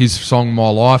his song My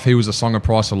Life, he was a song of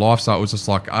Price of Life, so it was just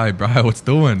like, hey bro, what's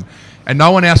doing? And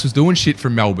no one else was doing shit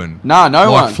from Melbourne. No one.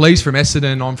 Like, Flea's from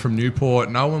Essendon, I'm from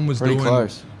Newport. No one was Pretty doing...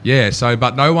 close. Yeah, so,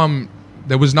 but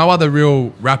there was no other real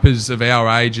rappers of our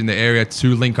age in the area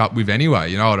to link up with anyway,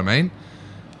 you know what I mean?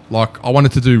 Like, I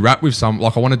wanted to do rap with I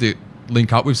wanted to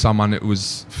link up with someone, it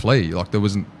was Flea. Like, there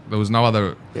was no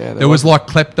other... Yeah, there was like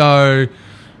Klepto,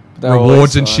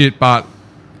 rewards and shit, but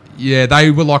yeah, they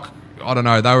were like, I don't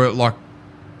know, they were like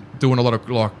doing a lot of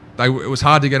like, it was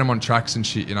hard to get them on tracks and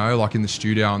shit, you know, like in the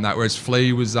studio and that. Whereas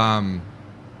Flea was,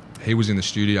 he was in the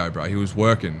studio, bro. He was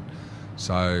working.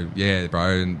 So yeah,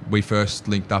 bro. And we first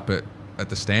linked up at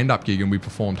the stand-up gig, and we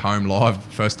performed Home live.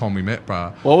 First time we met,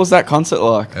 bro. What was that concert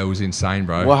like? It was insane,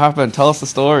 bro. What happened? Tell us the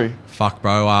story. Fuck,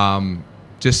 bro.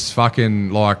 Just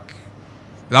fucking like,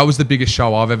 that was the biggest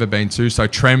show I've ever been to. So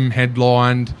Trem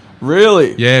headlined.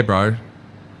 Really? Yeah, bro.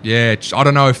 Yeah, I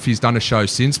don't know if he's done a show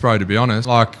since, bro, to be honest.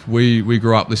 Like, we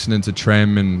grew up listening to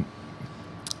Trem and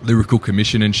Lyrical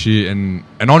Commission and shit. And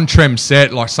on Trem's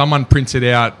set, like, someone printed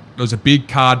out, there was a big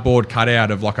cardboard cutout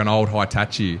of, like, an old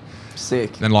Hitachi.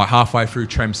 Sick. And, like, halfway through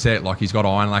Trem's set, like, he's got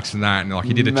iron lacs and that. And, like,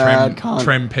 he did a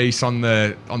Trem piece on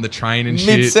the train and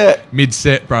shit. Mid-set?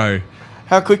 Mid-set, bro.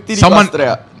 How quick did he bust it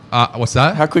out? What's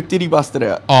that? How quick did he bust it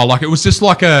out? Oh, like, it was just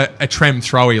like a Trem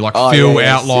throwy, like fill,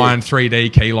 outline, sick.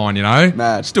 3D keyline, you know?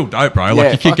 Mad. Still dope, bro.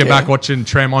 Like, you kick it back watching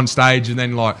Trem on stage, and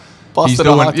then, like, busting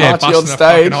a Hitachi on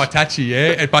stage. Fucking Hitachi,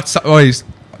 yeah. But,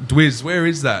 Dwiz, where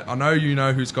is that? I know you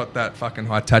know who's got that fucking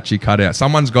Hitachi cutout.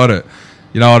 Someone's got it.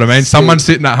 You know what I mean? Sick. Someone's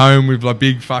sitting at home with a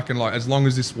big fucking, like, as long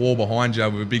as this wall behind you,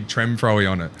 with a big Trem throwy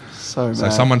on it. So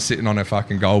someone's sitting on a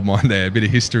fucking gold mine there. A bit of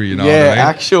history, you know what I mean?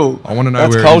 Actual. I want to know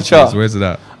where culture. it is. Where's it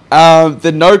at?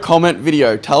 The no comment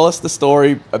video. Tell us the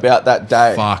story about that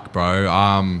day. Fuck,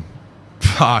 bro.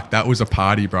 Fuck, that was a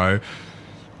party, bro.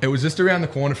 It was just around the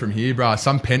corner from here, bro.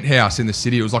 Some penthouse in the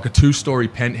city. It was like a 2-story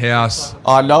penthouse.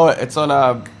 I know it. It's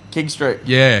on King Street.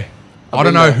 Yeah. I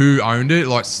don't know who owned it.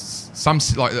 Like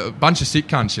like a bunch of sick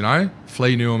cunts, you know.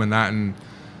 Flea knew him and that, and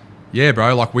yeah,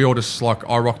 bro. Like, we all just, like,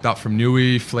 I rocked up from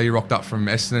Newey. Flea rocked up from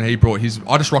Essendon. He brought his.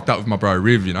 I just rocked up with my bro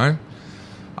Riv, you know.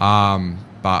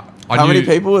 But how many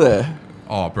people were there?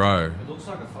 Oh, bro. It looks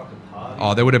like a fucking party.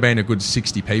 Oh, there would have been a good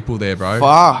 60 people there, bro.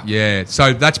 Fuck. Yeah.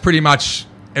 So that's pretty much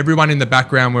everyone in the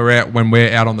background. When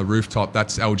we're out on the rooftop.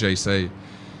 That's LGC.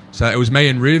 So it was me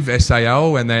and Riv,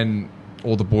 SAL, and then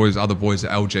all the other boys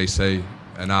at LGC,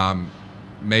 and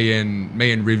me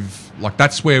and Riv. Like,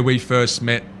 that's where we first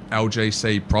met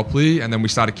LGC properly, and then we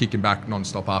started kicking back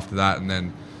non-stop after that, and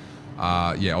then.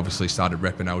 Obviously started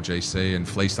repping LGC, and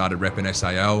Flea started repping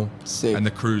SAL. Sick. And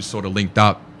the crews sort of linked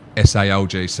up, SAL,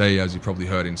 GC, as you probably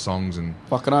heard in songs and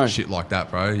shit like that,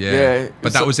 bro. Yeah.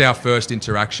 But that was our first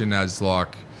interaction as,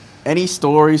 like... Any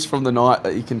stories from the night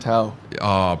that you can tell?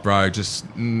 Oh, bro, just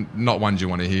not ones you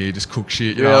want to hear. Just cook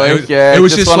shit. You know? It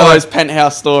was just one like, of those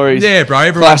penthouse stories. Yeah, bro.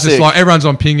 Everyone's just like, everyone's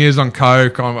on pingers, on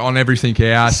coke, on everything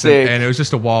else, and it was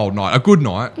just a wild night, a good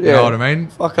night. You know what I mean?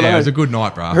 Fucking it was a good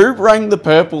night, bro. Who rang the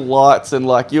purple lights and,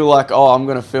 like, you were like, oh, I'm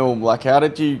gonna film? Like, how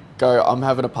did you go? I'm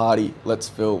having a party. Let's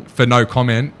film. For no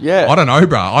comment. Yeah. I don't know,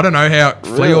 bro. I don't know how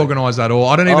Flea organised that all.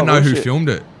 I don't even know who filmed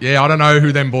it. Yeah, I don't know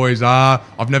who them boys are.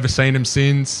 I've never seen them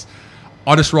since.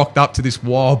 I just rocked up to this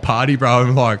wild party, bro,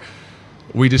 and, like,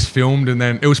 we just filmed, and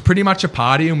then it was pretty much a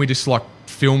party, and we just, like,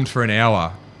 filmed for an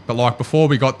hour. But like before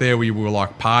we got there, we were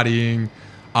like partying.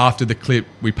 After the clip,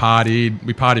 we partied.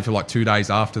 We partied for like 2 days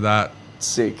after that.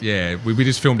 Sick. Yeah, we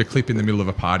just filmed a clip in the middle of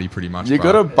a party pretty much. You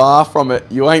got a bar from it.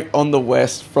 You ain't on the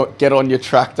west. Get on your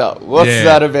tractor. What's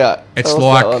that about? It's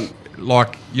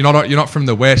like you're not from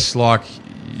the west. Like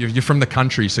you're from the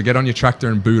country. So get on your tractor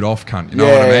and boot off, cunt. You know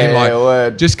what I mean? Like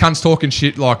word. Just cunts talking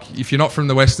shit. Like if you're not from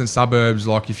the western suburbs,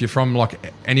 like if you're from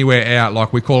like anywhere out,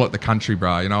 like we call it the country,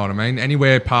 bro. You know what I mean?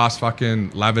 Anywhere past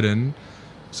fucking Laverton.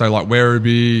 So like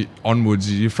Werribee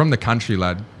onwards, you're from the country,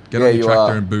 lad. Get on your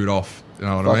tractor and boot off. You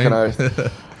know what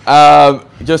I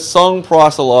mean? Just song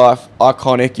Price of Life,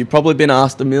 iconic. You've probably been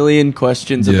asked a million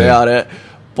questions about it,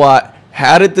 but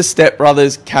how did the Step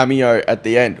Brothers cameo at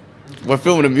the end? We're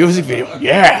filming a music video.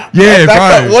 Yeah,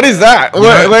 bro. What is that?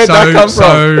 Where'd that come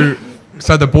from?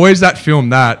 So the boys that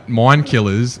filmed that, Mind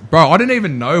Killers, bro, I didn't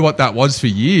even know what that was for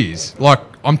years. Like,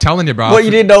 I'm telling you, bro. What, you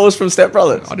didn't know it was from Step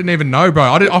Brothers? I didn't even know,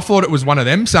 bro. I thought it was one of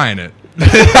them saying it. You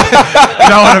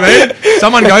know what I mean?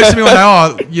 Someone goes to me one day,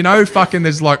 oh, you know, fucking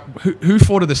there's like, who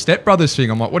thought of the Step Brothers thing?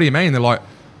 I'm like, what do you mean? They're like,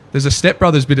 there's a Step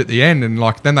Brothers bit at the end. And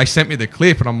like, then they sent me the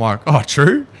clip and I'm like, oh,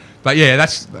 true? But yeah,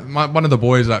 that's one of the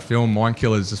boys that filmed Mind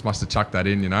Killers just must have chucked that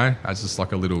in, you know, as just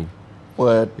like a little...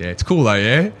 Word. Yeah, it's cool though,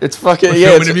 yeah? It's fucking,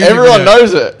 everyone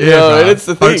knows it. Yeah, you know, and it's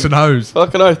the thing. Folks knows.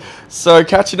 Fucking knows. So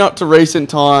catching up to recent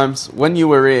times, when you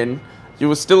were in, you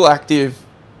were still active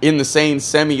in the scene,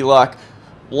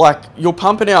 like you're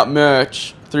pumping out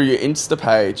merch through your Insta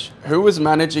page. Who was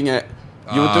managing it?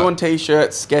 You were doing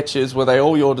t-shirts, sketches. Were they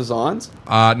all your designs?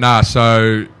 Nah,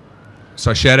 so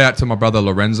shout out to my brother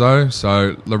Lorenzo.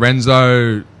 So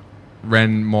Lorenzo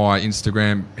ran my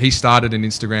Instagram. He started an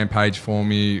Instagram page for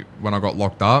me when I got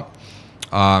locked up.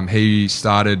 He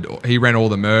ran all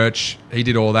the merch. He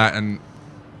did all that, and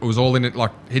it was all in it.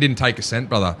 Like, he didn't take a cent,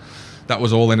 brother. That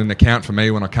was all in an account for me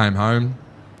when I came home.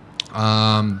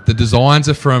 The designs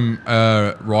are from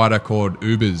a writer called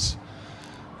Ubers.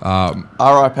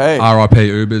 R.I.P. R.I.P.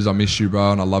 Ubers. I miss you,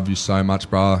 bro, and I love you so much,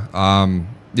 bro.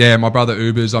 Yeah, my brother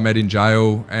Ubers, I met in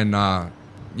jail, and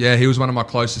yeah, he was one of my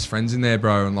closest friends in there,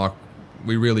 bro, and like,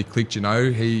 we really clicked, you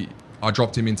know. I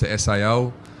dropped him into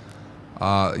SAL.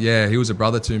 Yeah, he was a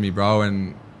brother to me, bro,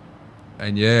 and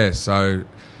yeah, so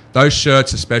those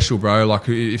shirts are special, bro. Like,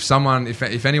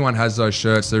 if anyone has those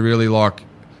shirts, they're really like,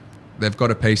 they've got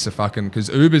a piece of fucking, because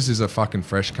Ubers is a fucking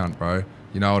fresh cunt, bro.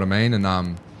 You know what I mean?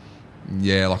 And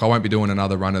yeah, like I won't be doing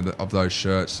another run of those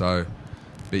shirts. So,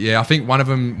 but yeah, I think one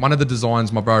of the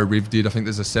designs my bro Riv did. I think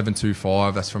there's a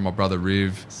 725. That's from my brother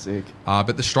Riv. Sick.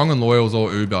 But the Strong and Loyal's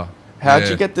all Uber. How'd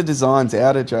you get the designs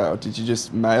out of jail? Did you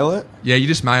just mail it? Yeah, you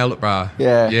just mail it, bro.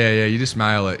 Yeah. Yeah, you just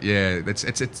mail it. Yeah,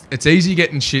 it's easy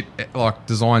getting shit like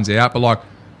designs out, but like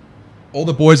all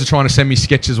the boys are trying to send me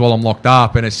sketches while I'm locked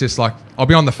up, and it's just like I'll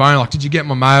be on the phone like, did you get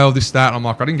my mail? This, that. And I'm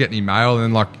like, I didn't get any mail, and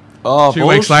then like 2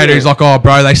 weeks later, he's like, oh,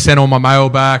 bro, they sent all my mail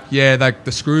back. Yeah,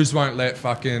 the screws won't let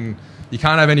fucking. You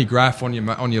can't have any graph on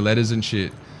your letters and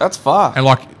shit. That's far. And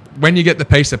like when you get the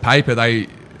piece of paper, they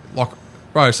like.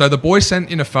 Bro, so the boys sent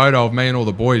in a photo of me and all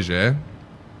the boys, yeah?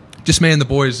 Just me and the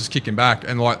boys just kicking back.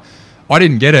 And, like, I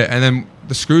didn't get it. And then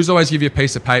the screws always give you a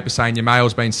piece of paper saying your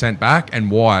mail's been sent back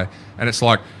and why. And it's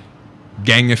like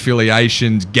gang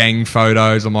affiliations, gang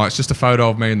photos. I'm like, it's just a photo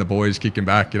of me and the boys kicking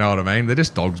back, you know what I mean? They're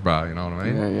just dogs, bro, you know what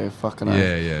I mean? Yeah, fucking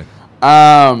yeah.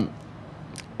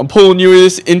 I'm pulling you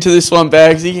into this one,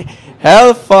 Bagsy.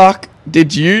 How the fuck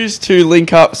did you two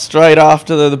link up straight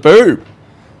after the boob?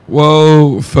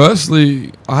 Well,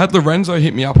 firstly, I had Lorenzo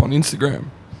hit me up on Instagram.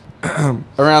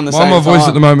 Around the same time. My voice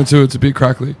at the moment too, it's a bit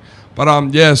crackly.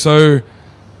 But yeah, so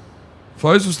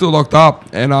Flowz was still locked up,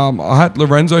 and I had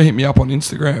Lorenzo hit me up on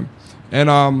Instagram. And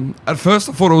at first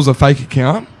I thought it was a fake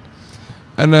account.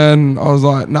 And then I was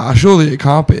like, nah, surely it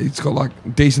can't be. It's got like a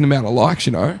decent amount of likes,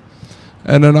 you know.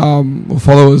 And then or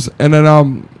followers. And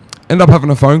then end up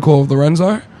having a phone call with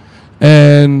Lorenzo.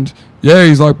 And yeah,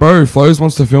 he's like, bro, Flowz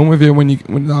wants to film with you when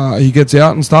he gets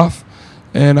out and stuff.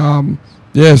 And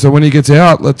yeah, so when he gets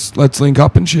out, let's link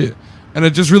up and shit. And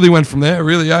it just really went from there,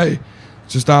 really, eh?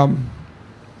 Just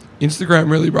Instagram,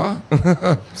 really, bro.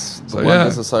 So yeah,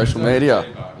 it's a social media.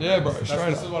 Yeah, bro. This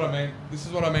is what I mean. This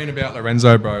is what I mean about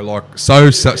Lorenzo, bro. Like so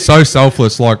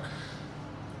selfless. Like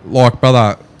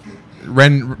brother,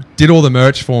 did all the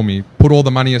merch for me, put all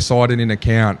the money aside in an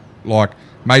account, like.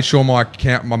 Made sure my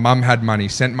mum had money,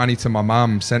 sent money to my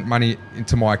mum, sent money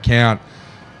into my account,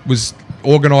 was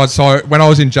organised. So when I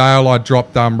was in jail, I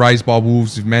dropped Raised by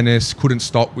Wolves with Menace, Couldn't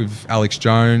Stop with Alex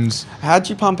Jones. How'd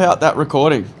you pump out that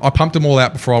recording? I pumped them all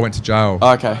out before I went to jail.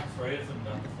 Okay.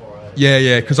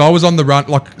 Yeah, because I was on the run.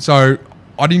 Like, so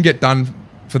I didn't get done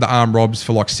for the armed robs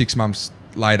for like 6 months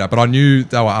later, but I knew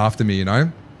they were after me, you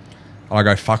know? And I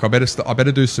go, fuck, I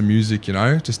better do some music, you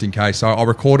know, just in case. So I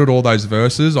recorded all those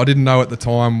verses. I didn't know at the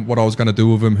time what I was going to do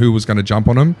with them, who was going to jump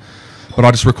on them. But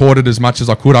I just recorded as much as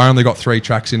I could. I only got 3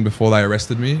 tracks in before they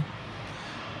arrested me.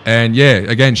 And yeah,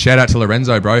 again, shout out to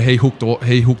Lorenzo, bro. He hooked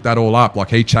that all up. Like,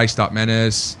 he chased up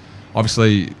Menace.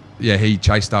 Obviously, yeah, he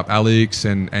chased up Alex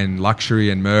and Luxury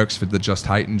and Mercs for the Just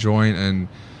Hatin' joint. And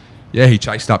yeah, he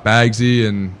chased up Bagsy.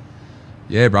 And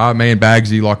yeah, bro, me and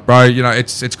Bagsy, like, bro, you know,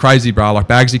 it's crazy, bro. Like,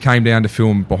 Bagsy came down to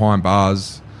film Behind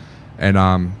Bars. And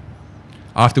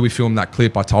after we filmed that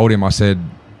clip, I told him, I said,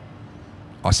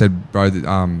 bro,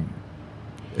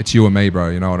 it's you and me, bro.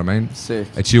 You know what I mean? Sick.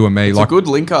 It's you and me. It's like, a good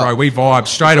link up. Bro, we vibe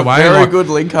straight away. Very like, good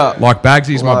link up. Like,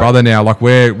 Bagsy's my brother now. Like,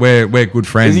 we're good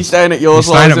friends. Is he staying at yours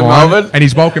He's staying at in mine, Melbourne? and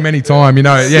he's welcome anytime. You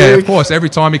know, Sick. yeah, of course. Every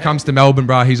time he comes to Melbourne,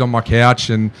 bro, he's on my couch,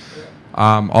 and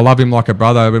I love him like a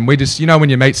brother. And we just, you know, when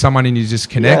you meet someone and you just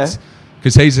connect,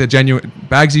 because he's a genuine.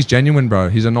 Bagsy's genuine, bro.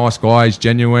 He's a nice guy. He's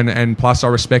genuine, and plus, I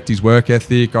respect his work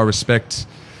ethic. I respect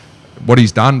what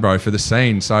he's done, bro, for the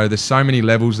scene. So there's so many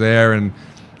levels there, and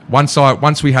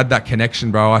once we had that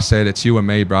connection, bro, I said, it's you and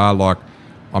me, bro. Like,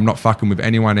 I'm not fucking with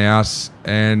anyone else.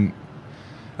 And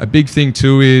a big thing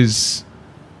too is,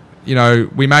 you know,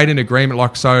 we made an agreement.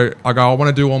 Like, so I go, I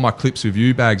want to do all my clips with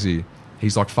you, Bagsy.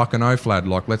 He's like, fucking oath, lad.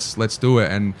 Like, let's do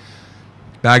it. And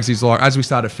Bagsy's like, as we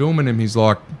started filming him, he's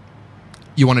like,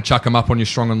 you want to chuck him up on your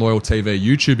Strong and Loyal TV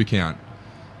YouTube account?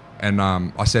 And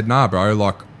I said, nah, bro.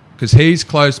 Like, because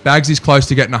Bagsy's close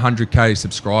to getting 100K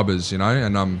subscribers, you know,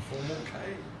 and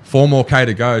 4 more K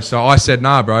to go. So I said,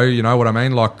 nah, bro, you know what I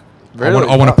mean? Like, really?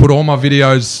 I want to put all my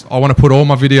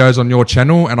videos on your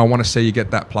channel, and I want to see you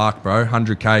get that plaque, bro,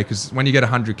 100K. Because when you get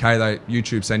 100K,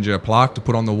 YouTube sends you a plaque to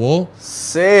put on the wall.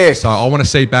 Sick. So I want to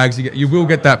see Bagsy you will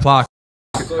get that plaque.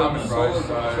 Coming, bro.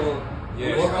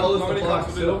 Yeah. What colour is the plaque?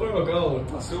 Silver or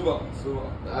gold? Silver.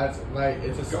 Mate,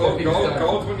 it's a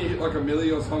Gold's when you hit like a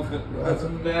milli or something. That's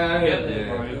mad.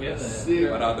 Yeah. Sick.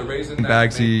 But the reason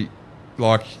Bagsy,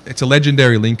 like, it's a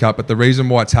legendary link up, but the reason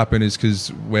why it's happened is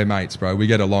because we're mates, bro. We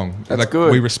get along. That's like,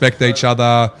 good. We respect each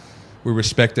other. We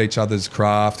respect each other's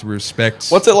craft. We respect.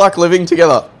 What's it like living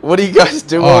together? What do you guys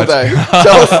do all it's- day?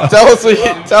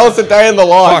 tell us a day in the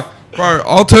life. Bro,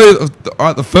 I'll tell you,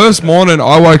 alright, the first morning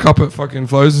I woke up at fucking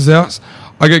Flowz's house,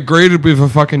 I get greeted with a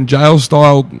fucking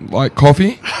jail-style, like,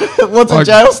 coffee. What's a Like,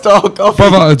 jail-style coffee?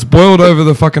 Brother, it's boiled over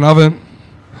the fucking oven.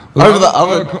 Over the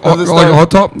oven? Over the Like a stove?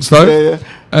 hot top stove. Yeah.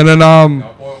 And then,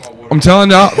 I'm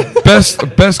telling you,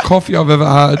 best coffee I've ever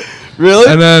had. Really?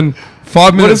 And then 5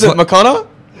 What minutes... is it, McConnell?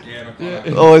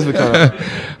 Yeah, Always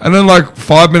McConnell. And then, like,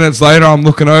 5 minutes later, I'm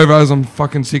looking over as I'm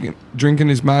fucking sick, drinking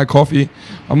this mad coffee.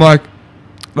 I'm like,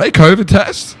 they COVID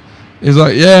test? He's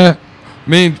like, yeah.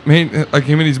 Me, like,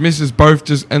 him and his missus both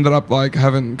just ended up, like,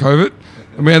 having COVID.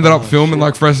 And we ended up filming,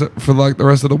 like, for like, the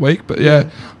rest of the week. But, yeah,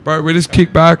 bro, we just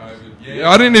kicked back. Yeah,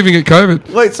 I didn't even get COVID.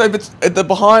 Wait, so but the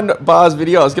Behind Bars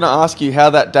video, I was going to ask you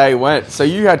how that day went. So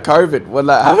you had COVID when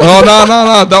that happened? Oh,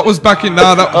 no. That was back in...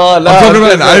 I'm talking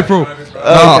about in April.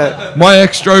 Okay. My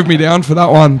ex drove me down for that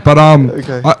one. But,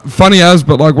 Okay. funny as,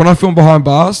 but, like, when I filmed Behind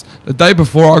Bars, the day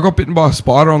before, I got bitten by a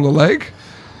spider on the leg.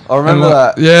 I remember And,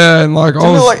 like, that. Yeah, and, like, Didn't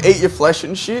I was... it, like, eat your flesh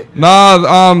and shit?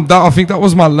 Nah, I think that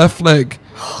was my left leg.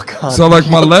 Oh, God. So, like,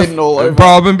 my You got left... bitten all over. Bro,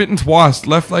 I've been bitten twice.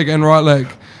 Left leg and right leg.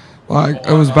 Like,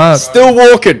 it was bad. Still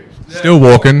walking. Still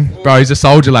walking, bro. He's a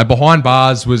soldier, lad. Behind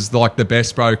Bars was like the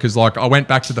best, bro. Because like I went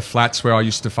back to the flats where I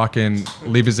used to fucking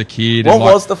live as a kid. What and,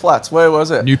 like, was the flats? Where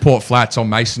was it? Newport Flats on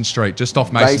Mason Street, just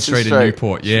off Mason Street in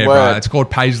Newport. Yeah, Swear. bro. It's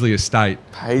called Paisley Estate.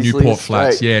 Paisley Newport Estate.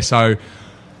 Flats. Yeah. So,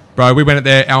 bro, we went at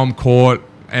there, Elm Court,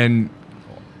 and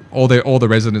all the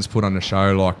residents put on the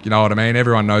show. Like, you know what I mean?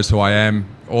 Everyone knows who I am.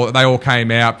 They all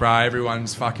came out, bro.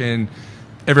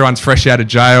 Everyone's fresh out of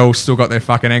jail, still got their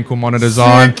fucking ankle monitors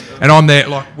on. And I'm there,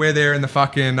 like, we're there in the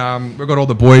fucking, we've got all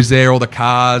the boys there, all the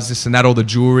cars, this and that, all the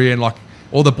jewelry, and, like,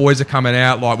 all the boys are coming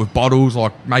out, like, with bottles,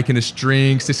 like, making us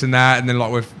drinks, this and that, and then,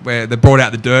 like, they brought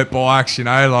out the dirt bikes, you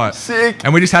know, like. Sick.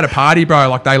 And we just had a party, bro.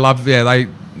 Like, they love, they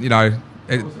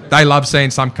love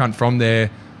seeing some cunt from there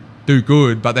do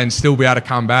good, but then still be able to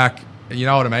come back, you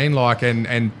know what I mean? Like,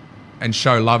 and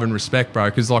show love and respect, bro.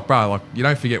 Because, like, bro, like, you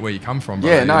don't forget where you come from, bro.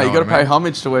 Yeah, no, you got to know what I pay mean?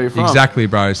 homage to where you're from. Exactly,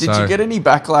 bro. Did you get any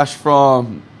backlash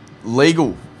from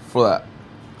legal for that?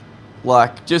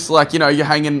 Like, just like, you know, you're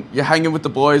hanging with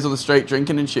the boys on the street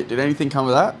drinking and shit. Did anything come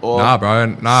of that? Or Nah, bro.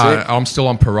 Nah, Sick. I'm still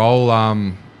on parole.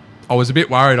 I was a bit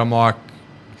worried. I'm like,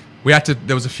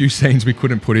 there was a few scenes we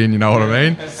couldn't put in, you know what I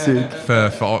mean? Sick.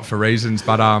 For reasons,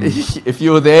 but If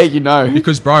you were there, you know.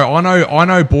 because, bro, I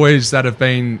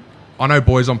know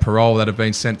boys on parole that have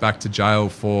been sent back to jail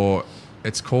for,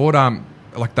 it's called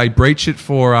like they breach it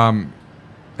for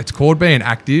it's called being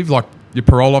active. Like your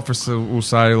parole officer will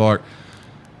say, like,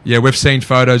 yeah, we've seen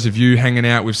photos of you hanging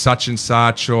out with such and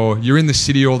such, or you're in the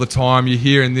city all the time. You're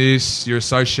hearing this. You're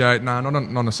associate. No,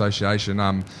 not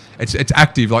association. It's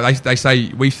active. Like they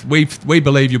say, we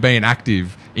believe you're being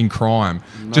active in crime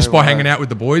just by hanging out with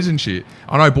the boys and shit.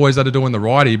 I know boys that are doing the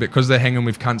righty, but because they're hanging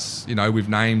with cunts, you know, with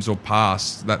names or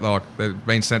past that, like they've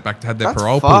been sent back to have their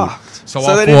parole pulled. So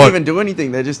they didn't even do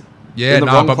anything. They're just yeah,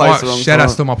 no, but shout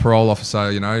outs to my parole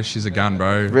officer. You know, she's a gun,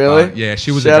 bro. Really? Yeah,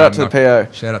 she was. Shout a out gun. to the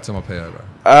PO. Shout out to my PO,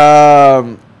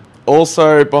 bro.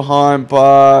 Also behind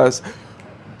bars,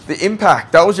 the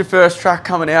impact. That was your first track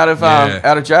coming out of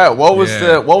jail. What was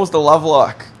the love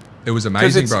like? It was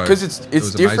amazing, bro. Because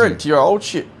it's different to your old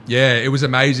shit. Yeah, it was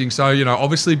amazing. So, you know,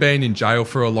 obviously being in jail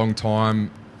for a long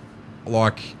time,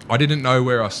 like, I didn't know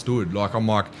where I stood. Like, I'm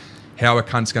like, how a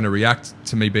cunt's going to react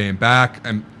to me being back,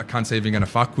 and a cunt's even going to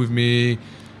fuck with me.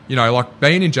 You know, like,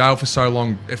 being in jail for so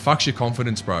long, it fucks your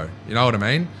confidence, bro. You know what I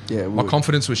mean? Yeah. My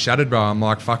confidence was shattered, bro. I'm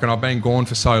like, fucking, I've been gone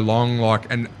for so long.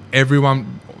 Like, and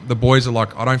everyone, the boys are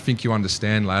like, I don't think you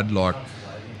understand, lad. Like,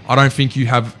 I don't think you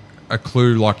have a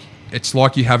clue. Like, it's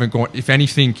like you haven't gone. If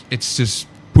anything, it's just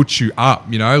puts you up,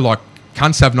 you know? Like,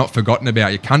 cunts have not forgotten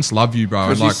about you. Cunts love you, bro.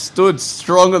 Because like, you stood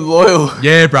strong and loyal.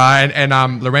 Yeah, bro.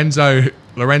 And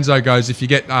Lorenzo goes, if you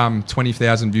get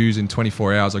 20,000 views in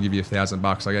 24 hours, I'll give you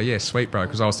 $1,000. I go, yeah, sweet, bro.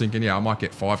 Because I was thinking, yeah, I might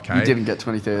get 5K. You didn't get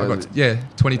 20,000. Yeah,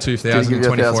 22,000 in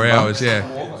 24 hours.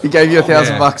 Yeah. He gave you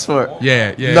 $1,000 for it.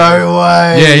 Yeah. No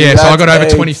way. Yeah. So I got over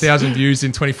 20,000 views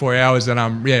in 24 hours, and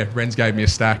Renz gave me a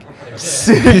stack.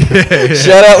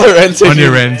 Shout out Lorenzo. On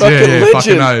your Renz, yeah,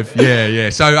 fucking oath. Yeah.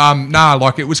 So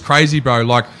like, it was crazy, bro.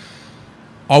 Like,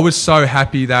 I was so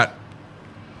happy that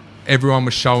everyone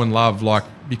was showing love, like,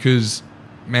 because,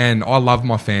 man, I love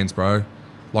my fans, bro.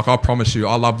 Like, I promise you,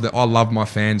 I love my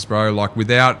fans, bro. Like,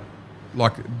 without,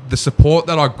 like, the support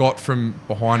that I got from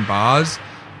behind bars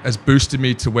has boosted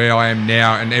me to where I am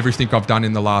now, and everything I've done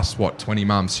in the last 20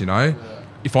 months, you know?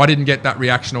 If I didn't get that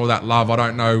reaction or that love, I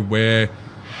don't know where.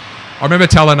 I remember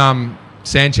telling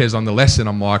Sanchez on the lesson,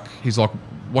 I'm like, he's like,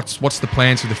 what's the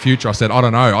plans for the future? I said, I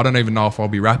don't know. I don't even know if I'll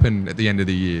be rapping at the end of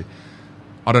the year.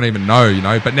 I don't even know, you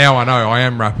know. But now I know I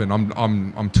am rapping.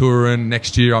 I'm touring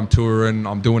next year. I'm touring.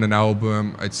 I'm doing an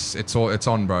album. It's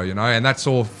on, bro. You know, and that's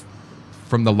all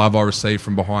from the love I received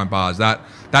from behind bars.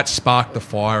 That sparked the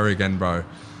fire again, bro.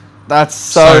 That's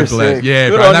so sick. Yeah,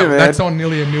 good bro. On you, man. That's on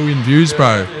nearly 1 million views,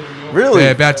 bro. Really? Yeah,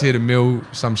 about to hit 1 mil,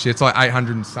 some shit. It's like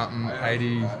 800 and something,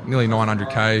 80, nearly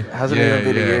 900K. Hasn't even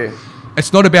been a year.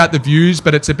 It's not about the views,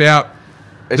 but it's about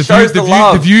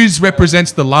the views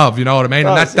represents the love, you know what I mean?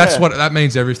 And that's what that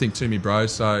means everything to me, bro.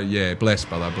 So yeah, blessed,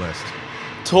 brother, blessed.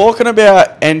 Talking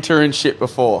about Enter and shit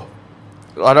before.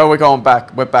 I know we're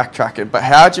backtracking, but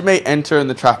how'd you meet Enter and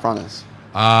the Trap Runners?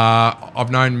 I've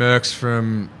known Mercs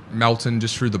from Melton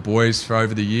just through the boys for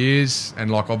over the years, and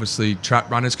like obviously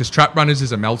Trap Runners, because Trap Runners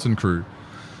is a Melton crew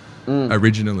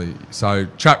originally. So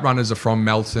Trap Runners are from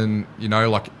Melton, you know,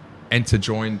 like Enter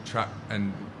joined Trap,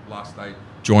 and last day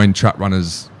joined Trap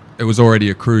Runners. It was already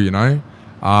a crew, you know.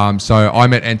 So I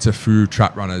met Enter through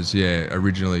Trap Runners,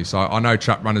 originally. So I know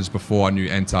Trap Runners before I knew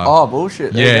Enter. Oh,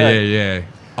 bullshit. Yeah.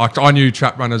 I knew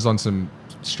Trap Runners on some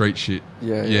street shit.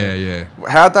 Yeah.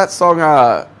 How'd that song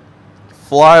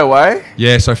Fly Away?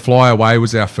 Yeah, so Fly Away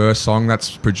was our first song.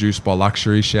 That's produced by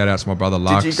Luxury. Shout out to my brother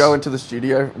Lux. Did you go into the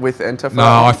studio with Enter? No,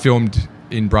 I filmed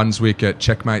in Brunswick at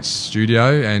Checkmate's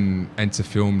studio, and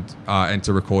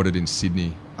Enter recorded in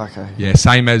Sydney. Okay. Yeah,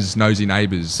 same as Nosy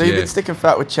Neighbours. So you've been sticking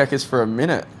fat with Checkers for a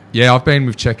minute. Yeah, I've been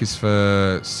with Checkers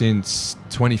since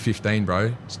 2015,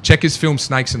 bro. Checkers filmed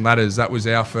Snakes and Ladders. That was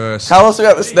our first. Tell us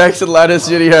about the Snakes and Ladders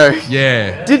video.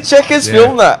 Yeah. Did Checkers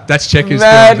film that? That's Checkers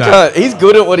Mad filmed that. He's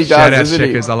good at what he does, Shout out isn't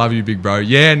Checkers. he? I love you, big bro.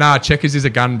 Yeah, Checkers is a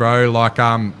gun, bro. Like,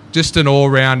 just an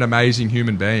all-round amazing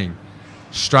human being.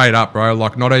 Straight up, bro.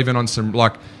 Like, not even on some,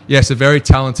 like, yes, a very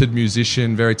talented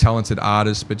musician, very talented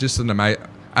artist, but just an amazing,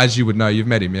 as you would know, you've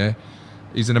met him, yeah?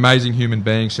 He's an amazing human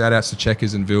being. Shout outs to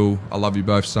Checkers and Vil. I love you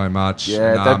both so much.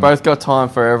 Yeah, they've both got time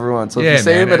for everyone. So if you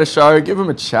see him at a show, give him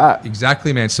a chat.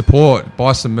 Exactly, man. Support.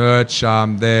 Buy some merch.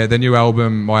 Their new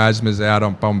album, My Asthma's out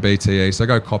on BTE. So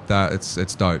go cop that.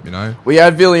 It's dope, you know. We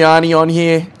had Viliani on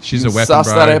here. She's a weapon, Suss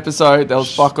bro. that episode. That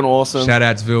was fucking awesome. Shout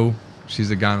outs Vil.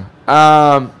 She's a gun.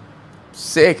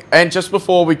 Sick. And just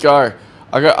before we go,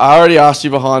 I already asked you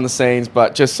behind the scenes,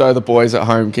 but just so the boys at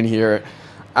home can hear it.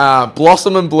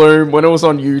 Blossom and Bloom, when it was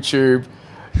on YouTube,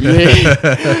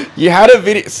 you had a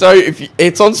video. So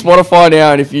it's on Spotify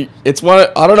now, and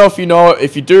I don't know if you know it.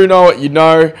 If you do know it, you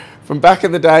know from back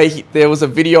in the day, there was a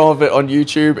video of it on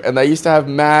YouTube, and they used to have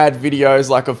mad videos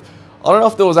like of I don't know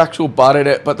if there was actual butt in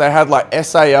it, but they had like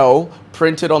SAL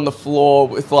printed on the floor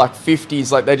with like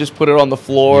 50s. Like they just put it on the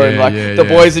floor and like the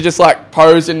boys are just like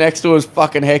posing next to it. It was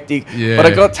fucking hectic. Yeah. But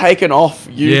it got taken off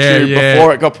YouTube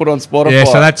before it got put on Spotify. Yeah,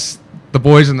 so that's the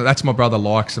boys and that's my brother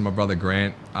Likes and my brother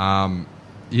Grant.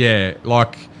 Yeah,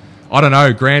 like I don't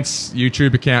know, Grant's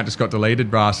YouTube account just got deleted,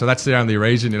 bruh. So that's the only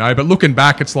reason, you know. But looking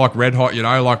back, it's like red hot, you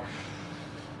know, like.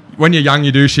 When you're young,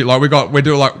 you do shit like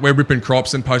we're ripping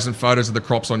crops and posting photos of the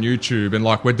crops on YouTube, and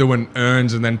like we're doing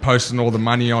earns and then posting all the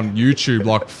money on YouTube.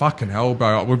 Like fucking hell,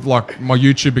 bro. With like my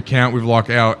YouTube account with like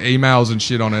our emails and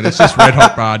shit on it. It's just red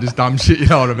hot, bro. Just dumb shit. You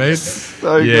know what I mean?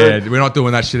 So good. We're not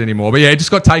doing that shit anymore. But yeah, it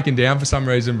just got taken down for some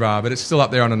reason, bro. But it's still up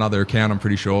there on another account. I'm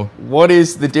pretty sure. What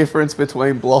is the difference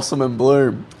between Blossom and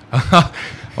Bloom?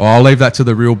 Oh, I'll leave that to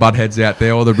the real budheads out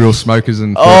there, or the real smokers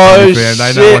and shit,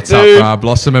 they know what's up, bro.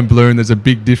 Blossom and Bloom, there's a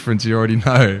big difference. You already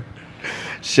know.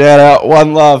 Shout out,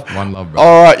 one love. One love, bro.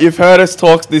 All right, you've heard us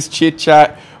talk this chit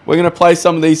chat. We're gonna play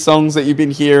some of these songs that you've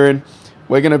been hearing.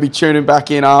 We're gonna be tuning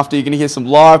back in after. You're gonna hear some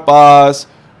live bars.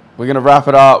 We're gonna wrap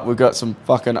it up. We've got some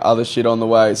fucking other shit on the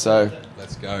way. So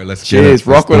let's go. Let's cheers.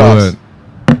 Rock with us.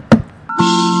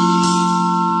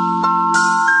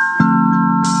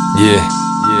 Yeah.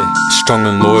 Strong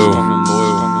and loyal,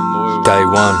 day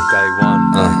one.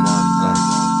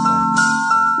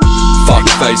 Fuck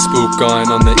Facebook, going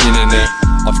on the internet.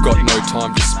 I've got no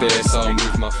time to spare, so I'm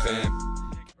with my fam.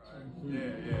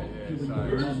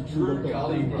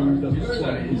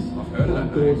 I've heard of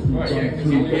that name. Right, yeah, because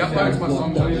he uploads my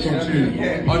songs on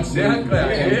YouTube. On SoundCloud,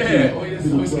 yeah.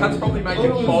 This cunt's probably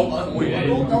making bulk for you.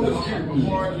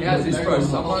 He has this, bro.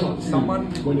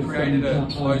 Someone created a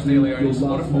Flowz Dilione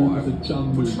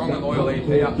Spotify, put Strong and Loyal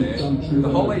EP up there. The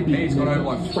whole EP's got over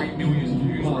like 3 million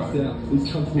views, bro.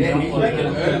 Yeah, he's making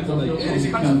it. This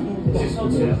cunt's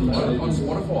on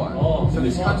Spotify. So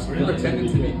this cunt's pretending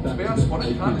to be on Spotify.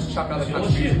 You can't just chuck other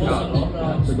cunts' music up.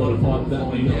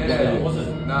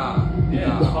 Nah.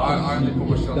 I only put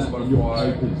my shit on Spotify.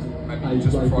 Maybe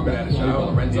just before I got out of jail.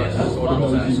 Lorenzo sorted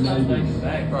all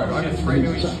that. Bro, over 3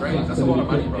 million streams. That's a lot of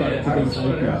money, bro.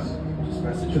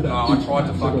 No, I tried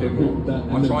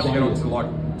to get onto like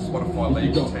Spotify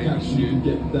legal team and shit,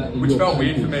 which felt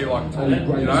weird for me. Like, you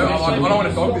know, I don't want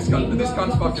to dog this cunt, but this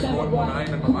cunt's fucking brought my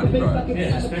name and my money, bro.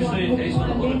 Yeah, especially if he's got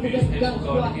a lot of views, people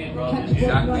go again, bro.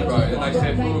 Exactly, bro. And they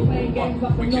said, look,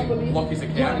 like, we can block his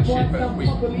account and shit, but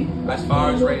as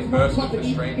far as reimbursement for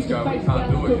streams go, we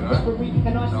can't do it, you know.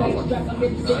 And I was like,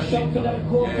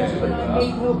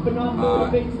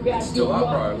 it's still up,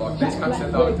 bro. Like, these cunts said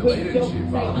they were deleted and shit,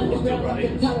 bro.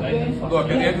 Look,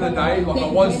 at the end of the day,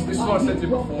 like this is what I said to you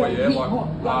before, yeah,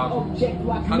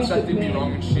 like, cunts that did me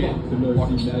wrong and shit,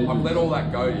 like, I've let all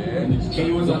that go, yeah.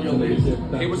 He was on your list.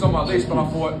 He was on my list, but I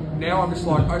thought, now I'm just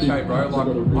like, okay, bro, like,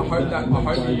 I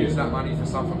hope you use that money for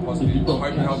something positive. I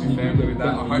hope you help your family with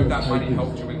that. I hope that money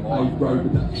helped you in life, bro.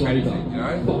 If anything, you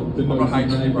know? I'm not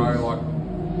hating you, bro, like,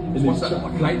 what's that?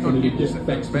 Like, hating on him just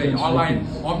affects me.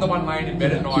 I'm the one laying in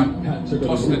bed at night,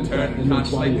 tossing and turning and can't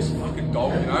sleep. This fucking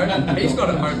dog, you know? He's not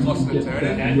at home tossing and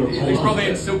turning. He's probably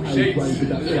in silk sheets.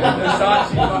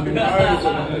 Versace fucking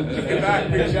nose, kicking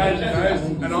back, big change, you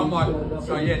know? And I'm like,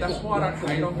 so yeah, that's why I don't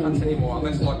hate on cunts anymore.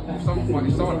 Unless, like, if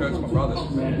someone hurts my brothers, I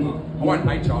won't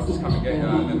hate you, I'll just come and get you,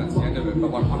 and then that's the end of it. But,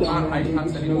 like, I can't hate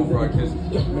cunts anymore, bro, because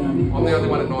I'm the only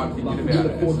one at night thinking about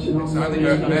it. It's only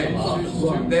hurt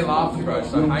me. They're laughing, bro,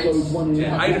 so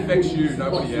hate affects you,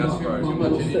 nobody else, bro. Too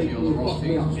much energy on the wrong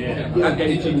things. That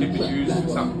energy can be used for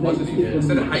something positive.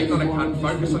 Instead of hating on a cunt,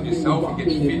 focus on yourself and get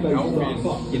fit and healthy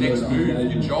and your next move,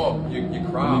 your job, your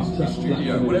craft, your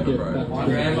studio, whatever, bro. My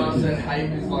grandma said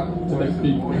hate is like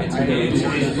it's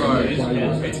cancerous, bro.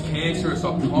 It's cancerous, I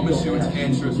promise you it's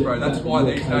cancerous, bro. That's why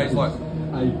these days, like,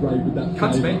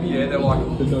 cunts meet me, yeah, they're like,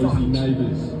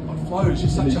 Flowz, you're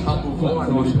such a humble guy,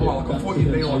 nice guy. Like, I thought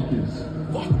you'd be like,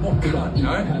 what cunt, you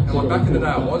know? And like back in the day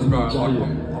I was, bro, like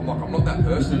I'm not that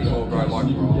person anymore, bro. Like,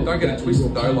 don't get it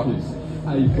twisted though, like,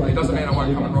 it doesn't mean I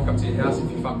won't come and rock up to your house if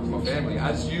you fuck with my family,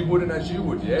 as you would,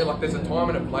 yeah? Like, there's a time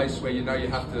and a place where you know you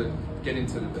have to get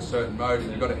into a certain mode and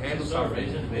you've got to handle something.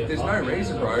 If there's no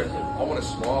reason, bro, I want to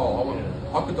smile,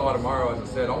 I could die tomorrow, as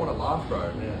I said, I want to laugh, bro.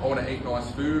 I want to eat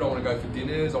nice food, I want to go for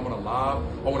dinners, I want to laugh,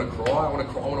 I want to cry, I want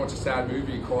to watch a sad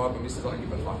movie and cry, but missus, I don't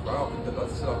give a fuck, bro. I could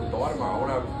die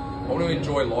tomorrow, I want to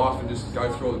enjoy life and just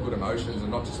go through all the good emotions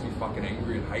and not just be fucking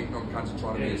angry and hating on cunts and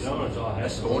trying to be a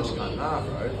staunch cunt. Nah,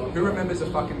 bro. Who remembers a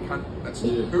fucking cunt?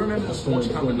 Who remembers a staunch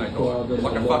cunt when they die?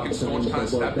 Like a fucking staunch cunt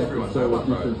stabbed everyone. No one,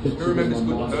 bro. Who remembers a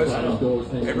good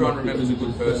person? Everyone remembers a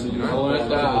good person, you know? I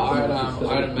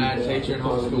had a mad teacher in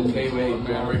high school, Kiwi,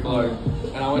 memory bloke,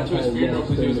 and I went to his funeral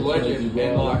because he was a legend,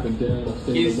 and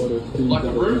like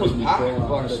the room was packed,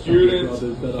 like students,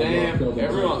 fam,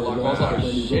 everyone. Like I was like,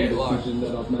 shit, like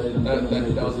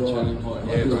that was a turning point.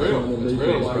 Yeah, it's real. It's real.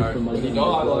 It is, Like bro. when he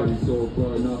died, like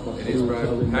It is,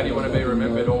 bro. How do you want to be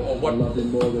remembered, or what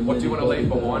do you want to leave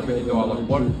behind when you die? Like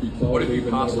what have you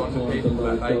passed on to people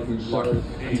that they like it's going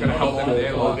to help them in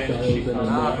their life?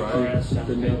 Nah, bro.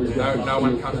 No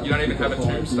one comes. You don't even have a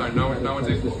tombstone. No one's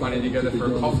even put money together for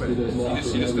a coffin. You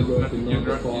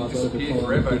disappear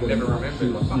forever and never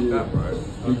remembered. Like fuck that, bro.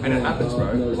 And it happens,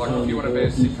 bro. Like if you want to be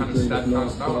a sick cunt and stab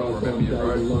cunts, no one will remember you,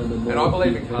 bro. And I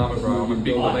believe in karma, bro. I'm a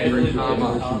big believer in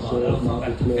karma.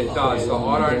 It does. So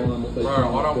I don't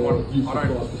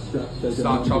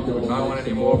start chopping with no one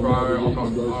anymore, bro. I don't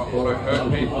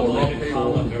hurt people or rob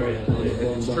people.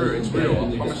 It's true. It's real.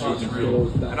 I promise you, it's real.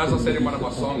 And as I said in one of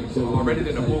my songs, I read it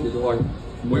in a book. Like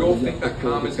we all think that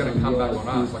karma is going to come back on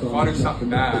us. Like if I do something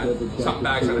bad's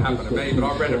going to happen to me. But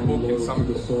I read a book in some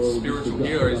spiritual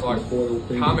healer. He's like,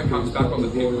 karma comes back on the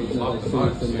people you love the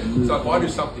most. So if I do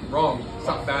something wrong,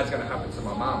 something bad's going to happen to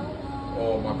my mum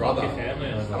or my brother.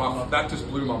 And that just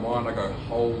blew my mind. I go,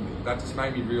 holy, that just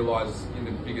made me realise in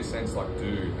the bigger sense, like,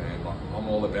 dude, man, like I'm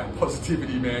all about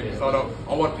positivity, man. Because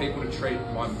I want people to treat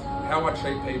how I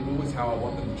treat people is how I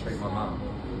want them to treat my mum.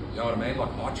 You know what I mean? Like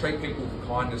I treat people with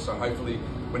kindness, so hopefully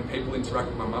when people interact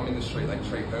with my mum in the street, they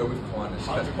treat her with kindness.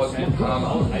 That's positive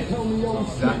karma.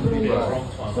 Exactly, bro.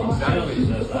 Exactly.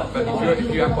 But if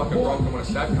you act like a rock and want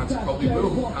to stab cunts, it probably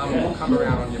will. Karma will come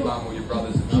around on your mum or your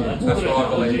brothers and shit. That's what I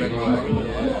believe anyway.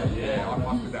 Yeah, I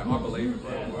fuck with that. I believe it,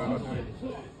 bro.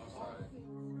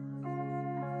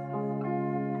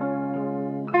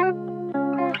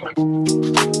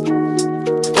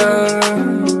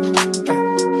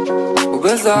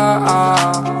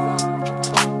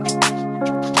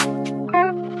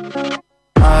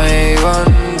 I want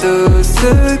to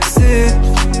succeed,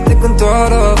 take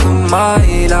control over my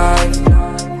life.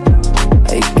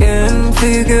 I can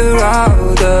figure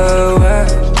out a way.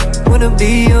 Wanna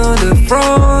be on the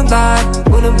front line,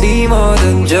 wanna be more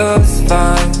than just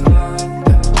fine.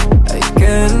 I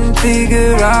can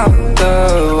figure out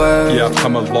the way. Yeah, I've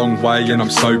come a long way and I'm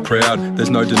so proud. There's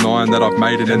no denying that I've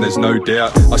made it and there's no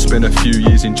doubt. I spent a few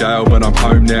years in jail but I'm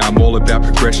home now. I'm all about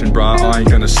progression, bruh, I ain't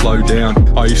gonna slow down.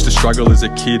 I used to struggle as a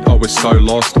kid, I was so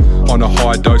lost. On a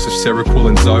high dose of Seroquel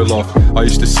and Zoloft. I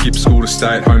used to skip school to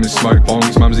stay at home and smoke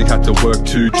bongs. Mumsy had to work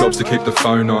 2 jobs to keep the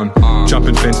phone on.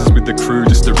 Jumping fences with the crew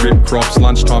just to rip crops.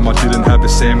 Lunchtime I didn't have a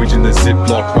sandwich in the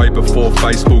Ziploc. Way before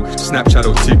Facebook, Snapchat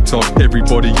or TikTok.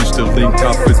 Everybody used to link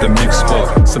up with the mix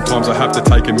spot. Sometimes I have to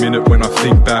take a minute when I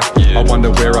think back. I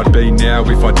wonder where I'd be now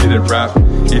if I didn't rap.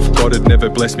 If God had never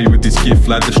blessed me with this gift,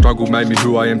 lad. The struggle made me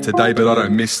who I am today, but I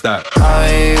don't miss that.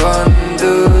 I want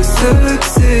to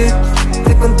succeed,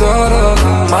 take control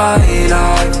over my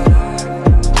life.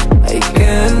 I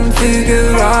can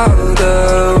figure out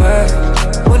a way.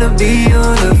 Wanna be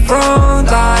on the front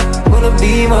line, wanna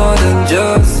be more than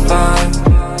just fine.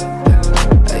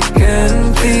 I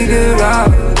can figure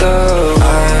out the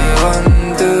way. I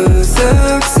want to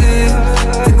succeed,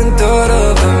 take control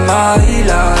over my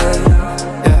life.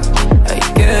 I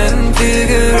can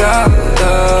figure out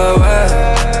the way.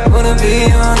 Wanna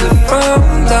be on the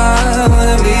front line,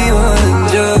 wanna be more than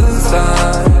just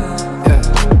fine.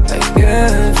 I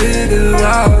can figure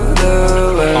out the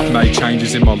way. I've made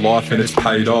changes in my life and it's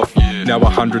paid off. Now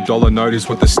 $100 note is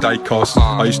what the state costs.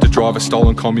 I used to drive a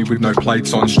stolen commie with no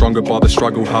plates on. Stronger by the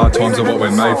struggle, hard times are what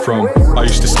we're made from. I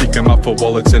used to stick them up for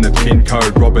wallets and a pin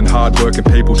code. Robbing hard working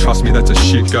people, trust me that's a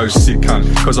shit go sick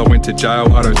cunt. Cause I went to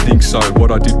jail, I don't think so.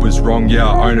 What I did was wrong, yeah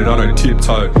I own it, I don't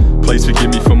tiptoe. Please forgive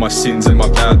me for my sins and my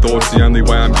bad thoughts. The only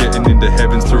way I'm getting into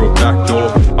heaven's through a back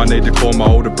door. I need to call my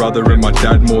older brother and my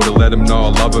dad more, to let them know I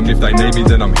love them. If they need me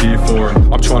then I'm here for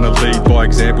them. I'm trying to lead by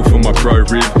example for my bro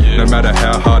Rib. No matter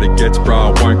how hard it gets, bro,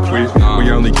 I won't quit.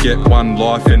 We only get one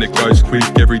life and it goes quick.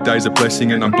 Every day's a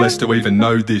blessing and I'm blessed to even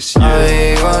know this, yeah.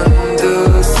 I want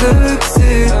to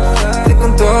succeed, take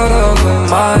control over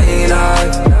my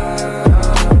life.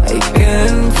 I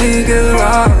can figure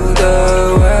out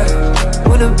a way.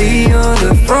 Wanna be on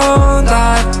the front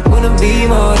line, wanna be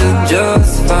more than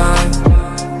just fine.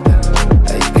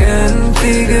 I can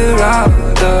figure out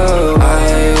the way.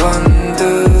 I want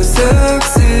to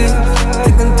succeed,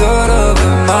 take control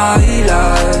over my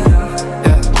life.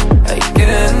 I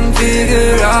can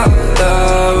figure out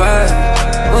the way.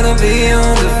 Wanna be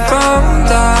on the front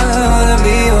line, wanna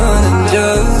be on the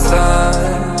just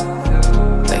time.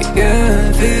 I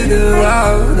can't figure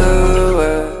out the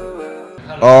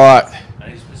way. Alright.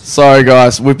 Sorry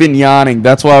guys, we've been yarning.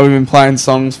 That's why we've been playing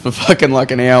songs for fucking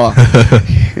like an hour.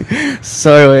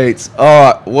 So eats.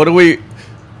 Alright, what do we...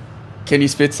 Can you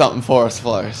spit something for us,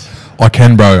 Flowz? I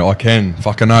can, bro. I can.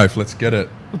 Fucking oath. Let's get it.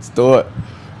 Let's do it.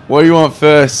 What do you want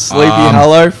first? Sleepy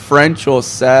Hollow, French or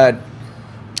sad?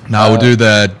 No, we'll do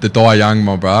the Die Young,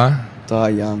 my bro. Die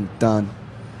Young, done.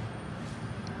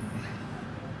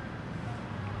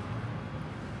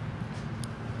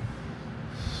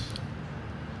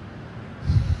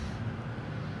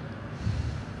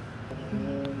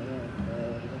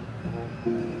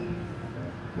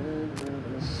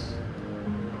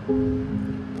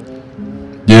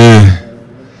 Yeah.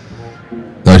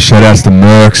 Those shout outs to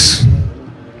Mercs.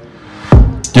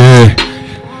 Yeah.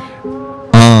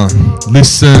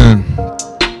 Listen.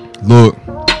 Look.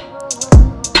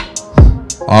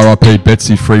 R.I.P.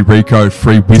 Betsy, free Rico,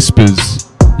 free Whispers.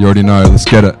 You already know. Let's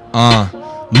get it.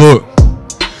 Look.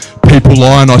 People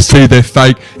lying, I see they're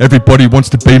fake. Everybody wants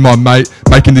to be my mate.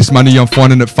 Making this money, I'm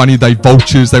finding it funny. They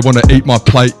vultures, they want to eat my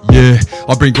plate. Yeah,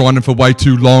 I've been grinding for way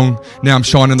too long. Now I'm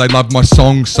shining, they love my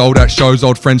songs. Sold out shows,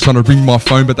 old friends trying to ring my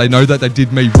phone, but they know that they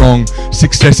did me wrong.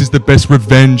 Success is the best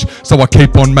revenge, so I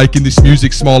keep on making this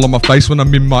music. Smile on my face when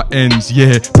I'm in my ends.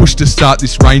 Yeah, push to start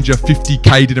this Ranger.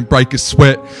 50k didn't break a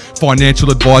sweat. Financial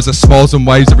advisor smiles and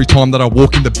waves every time that I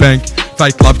walk in the bank.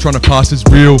 Fake love trying to pass is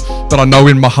real, but I know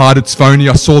in my heart it's phony.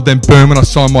 I saw them burn when I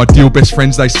signed my deal. Best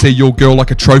friends, they see your girl like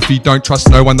a trophy. Don't trust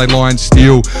no one, they lie and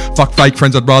steal. Fuck fake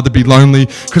friends, I'd rather be lonely,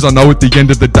 cause I know at the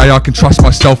end of the day I can trust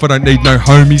myself. I don't need no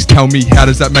homies. Tell me, how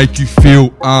does that make you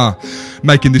feel?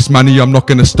 Making this money, I'm not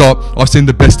gonna stop. I've seen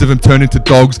the best of them turn into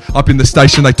dogs. Up in the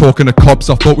station, they talking to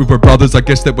cops. I thought we were brothers, I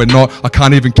guess that we're not. I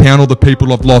can't even count all the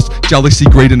people I've lost. Jealousy,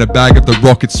 greed, and a bag of the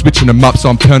rock. It's switching them up, so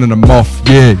I'm turning them off.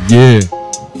 Yeah, yeah.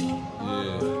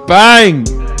 Bang!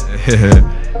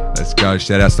 Let's go.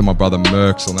 Shout outs to my brother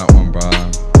Mercs on that one, bro.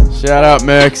 Shout out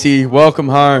Merksy. Welcome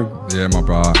home. Yeah, my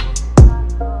bro.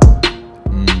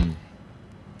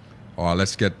 Alright,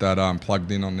 let's get that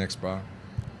plugged in on next, bro.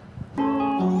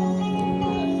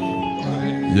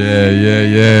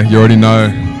 Yeah. You already know.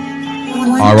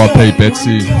 R.I.P.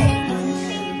 Betsy.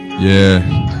 Yeah.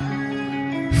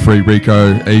 Free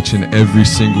Rico each and every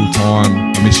single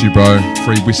time. I miss you, bro.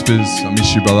 Free Whispers. I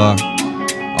miss you, brother.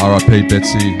 R.I.P.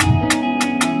 Betsy.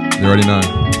 You already know.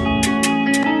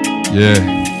 Yeah.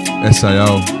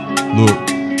 SAL. Look.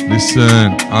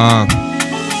 Listen.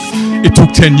 It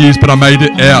took 10 years, but I made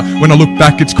it out. When I look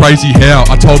back, it's crazy how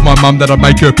I told my mum that I'd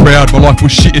make her proud. My life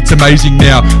was shit, it's amazing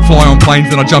now. Fly on planes,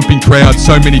 then I jump in crowds.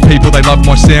 So many people, they love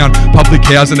my sound. Public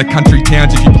house in the country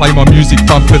towns. If you play my music,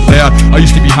 bump it loud. I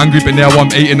used to be hungry, but now I'm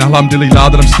eating. Alhamdulillah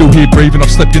that I'm still here breathing.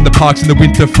 I've slept in the parks in the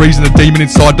winter, freezing. A demon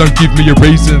inside, don't give me a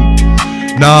reason.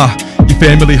 Nah, your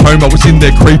family home, I was in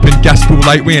there creeping. Gas pool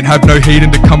late, we ain't have no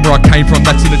heating. To come where I came from,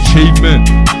 that's an achievement.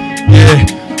 Yeah,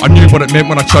 I knew what it meant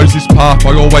when I chose this path.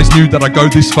 I always knew that I'd go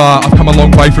this far. I've come a long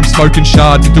way from smoking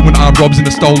shards to doing armed robs in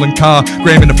a stolen car.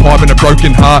 Gram in a pipe and a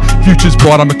broken heart. Future's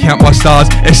bright, I'ma count my stars.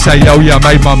 SAL, yeah, I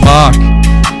made my mark.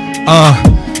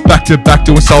 Back to back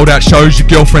to a sold out shows. Your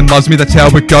girlfriend loves me, that's how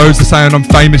it goes. They're saying I'm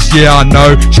famous, yeah I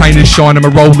know. Chain is shining, my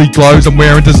rollie glows. I'm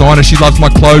wearing designer, she loves my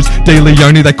clothes.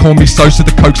 Dilione, they call me Sosa.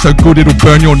 The coke so good it'll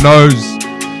burn your nose.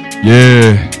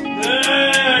 Yeah.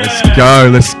 Let's go,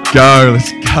 let's go,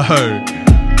 let's go.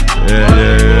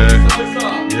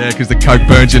 Yeah, cause the coke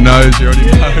burns your nose, you already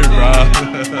know, bro.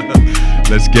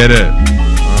 Let's get it.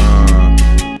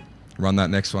 Run that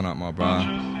next one up, my bro.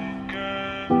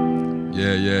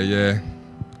 Yeah.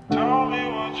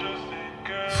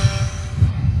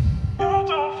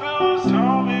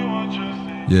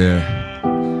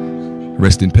 Yeah.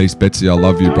 Rest in peace, Betsy. I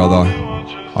love you, brother.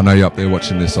 I know you're up there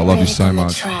watching this. I love you so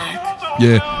much.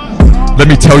 Yeah. Let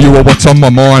me tell you what's on my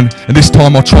mind, and this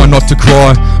time I'll try not to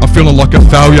cry. I'm feeling like a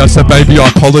failure, so baby I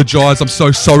apologise. I'm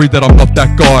so sorry that I'm not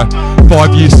that guy.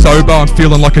 5 years sober, I'm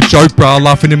feeling like a joke, bruh.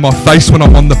 Laughing in my face when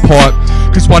I'm on the pipe.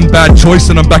 Cause one bad choice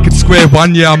and I'm back at square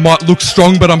one. Yeah, I might look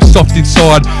strong, but I'm soft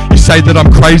inside. You say that I'm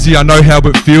crazy, I know how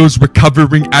it feels.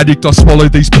 Recovering addict, I swallow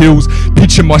these pills.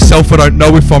 Picture myself, I don't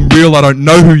know if I'm real. I don't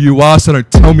know who you are, so don't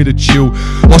tell me to chill.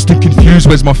 Lost and confused,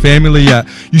 where's my family at?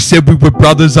 You said we were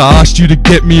brothers, I asked you to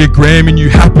get me a gram and you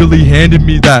happily handed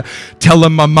me that.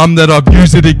 Telling my mum that I've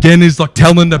used it again is like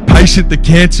telling the patient the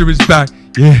cancer is back.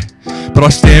 Yeah, but I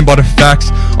stand by the facts.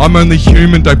 I'm only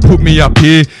human, don't put me up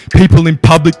here. People in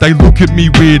public, they look at me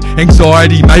weird.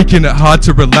 Anxiety making it hard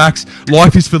to relax.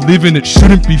 Life is for living, it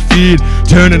shouldn't be feared.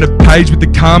 Turning a page with the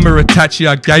karma attached.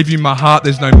 Yeah, I gave you my heart,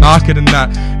 there's no market in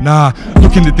that. Nah,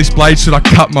 looking at this blade, should I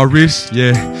cut my wrist?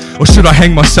 Yeah, or should I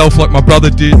hang myself like my brother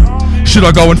did? Should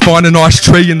I go and find a nice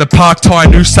tree in the park, tie a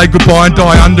noose, say goodbye and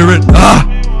die under it? Ah,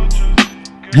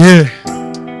 yeah.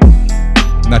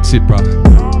 And that's it, brother.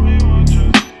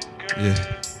 Yeah.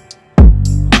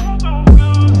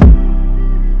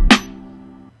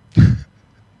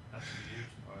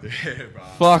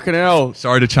 Fucking hell.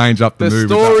 Sorry to change up the mood.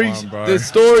 The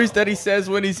stories that he says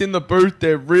when he's in the booth,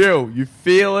 they're real. You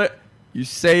feel it, you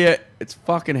see it. It's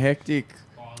fucking hectic.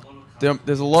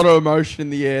 There's a lot of emotion in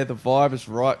the air. The vibe is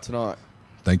right tonight.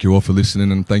 Thank you all for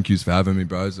listening, and thank yous for having me,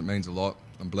 bros. It means a lot.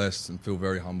 I'm blessed and feel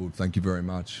very humbled. Thank you very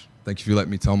much. Thank you for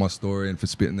letting me tell my story and for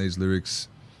spitting these lyrics.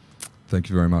 Thank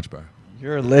you very much, bro.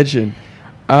 You're a legend.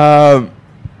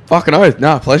 Fucking oath.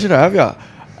 Nah, pleasure to have you.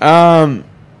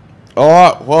 All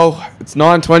right, well, it's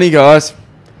 9:20, guys.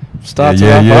 Start to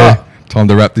wrap up. Time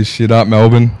to wrap this shit up,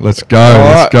 Melbourne. Let's go.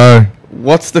 Let's go.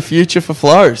 What's the future for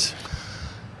Flowz?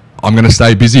 I'm going to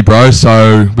stay busy, bro.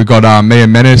 So we got me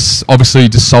and Menace. Obviously,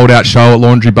 just sold out show at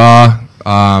Laundry Bar.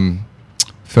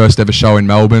 First ever show in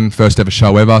Melbourne. First ever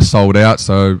show ever. Sold out.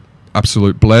 So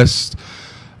absolute blessed.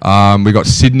 We got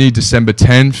Sydney, December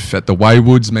 10th at the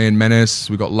Waywoods. Me and Menace.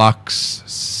 We got Lux,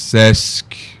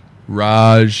 Sesk,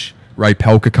 Raj, Ray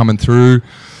Pelka coming through.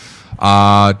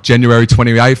 January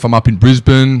 28th, I'm up in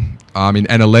Brisbane. In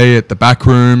NLE at the Back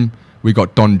Room. We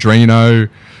got Don Drino,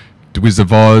 Wiz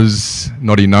of Oz,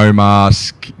 Naughty No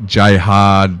Mask, Jay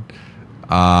Hard,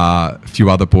 a few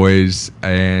other boys,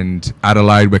 and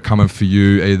Adelaide, we're coming for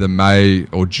you either May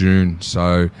or June.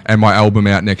 So, and my album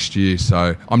out next year.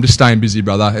 So I'm just staying busy,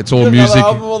 brother. It's all music. Another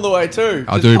album on the way too.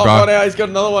 I do, bro. One out, he's got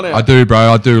another one out. I do,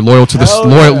 bro. I do. Loyal to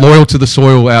the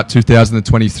soil out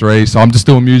 2023. So I'm just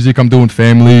doing music. I'm doing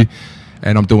family,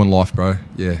 and I'm doing life, bro.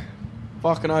 Yeah.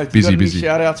 Fucking oath. Busy, you got any busy.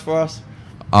 shout outs for us?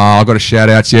 I got a shout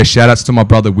outs. Yeah, shout outs to my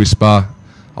brother Whisper.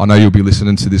 I know you'll be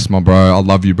listening to this, my bro. I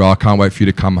love you, bro. I can't wait for you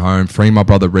to come home. Free my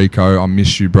brother Rico. I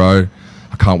miss you, bro.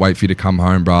 I can't wait for you to come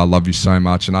home, bro. I love you so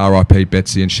much. And R.I.P.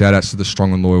 Betsy. And shout outs to the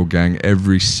Strong and Loyal gang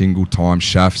every single time.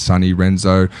 Shaf, Sonny,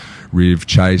 Renzo, Riv,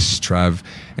 Chase, Trav,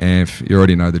 Amph. You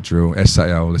already know the drill.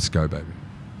 SAL. Let's go, baby.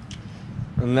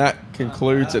 And that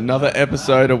concludes another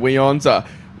episode of We Onza.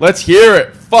 Let's hear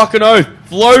it. Fucking oath.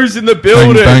 Flowz in the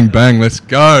building. Bang, bang, bang. Let's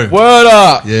go. Word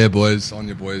up. Yeah, boys. On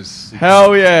your boys.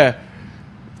 Hell yeah.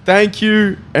 Thank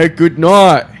you and good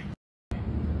night.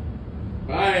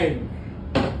 Bang.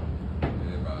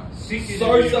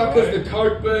 So suckers, the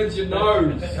coke burns your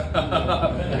nose. You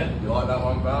like that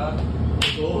one, bro?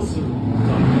 Awesome.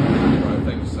 Bro,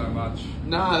 thank you so much.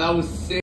 Nah, that was sick.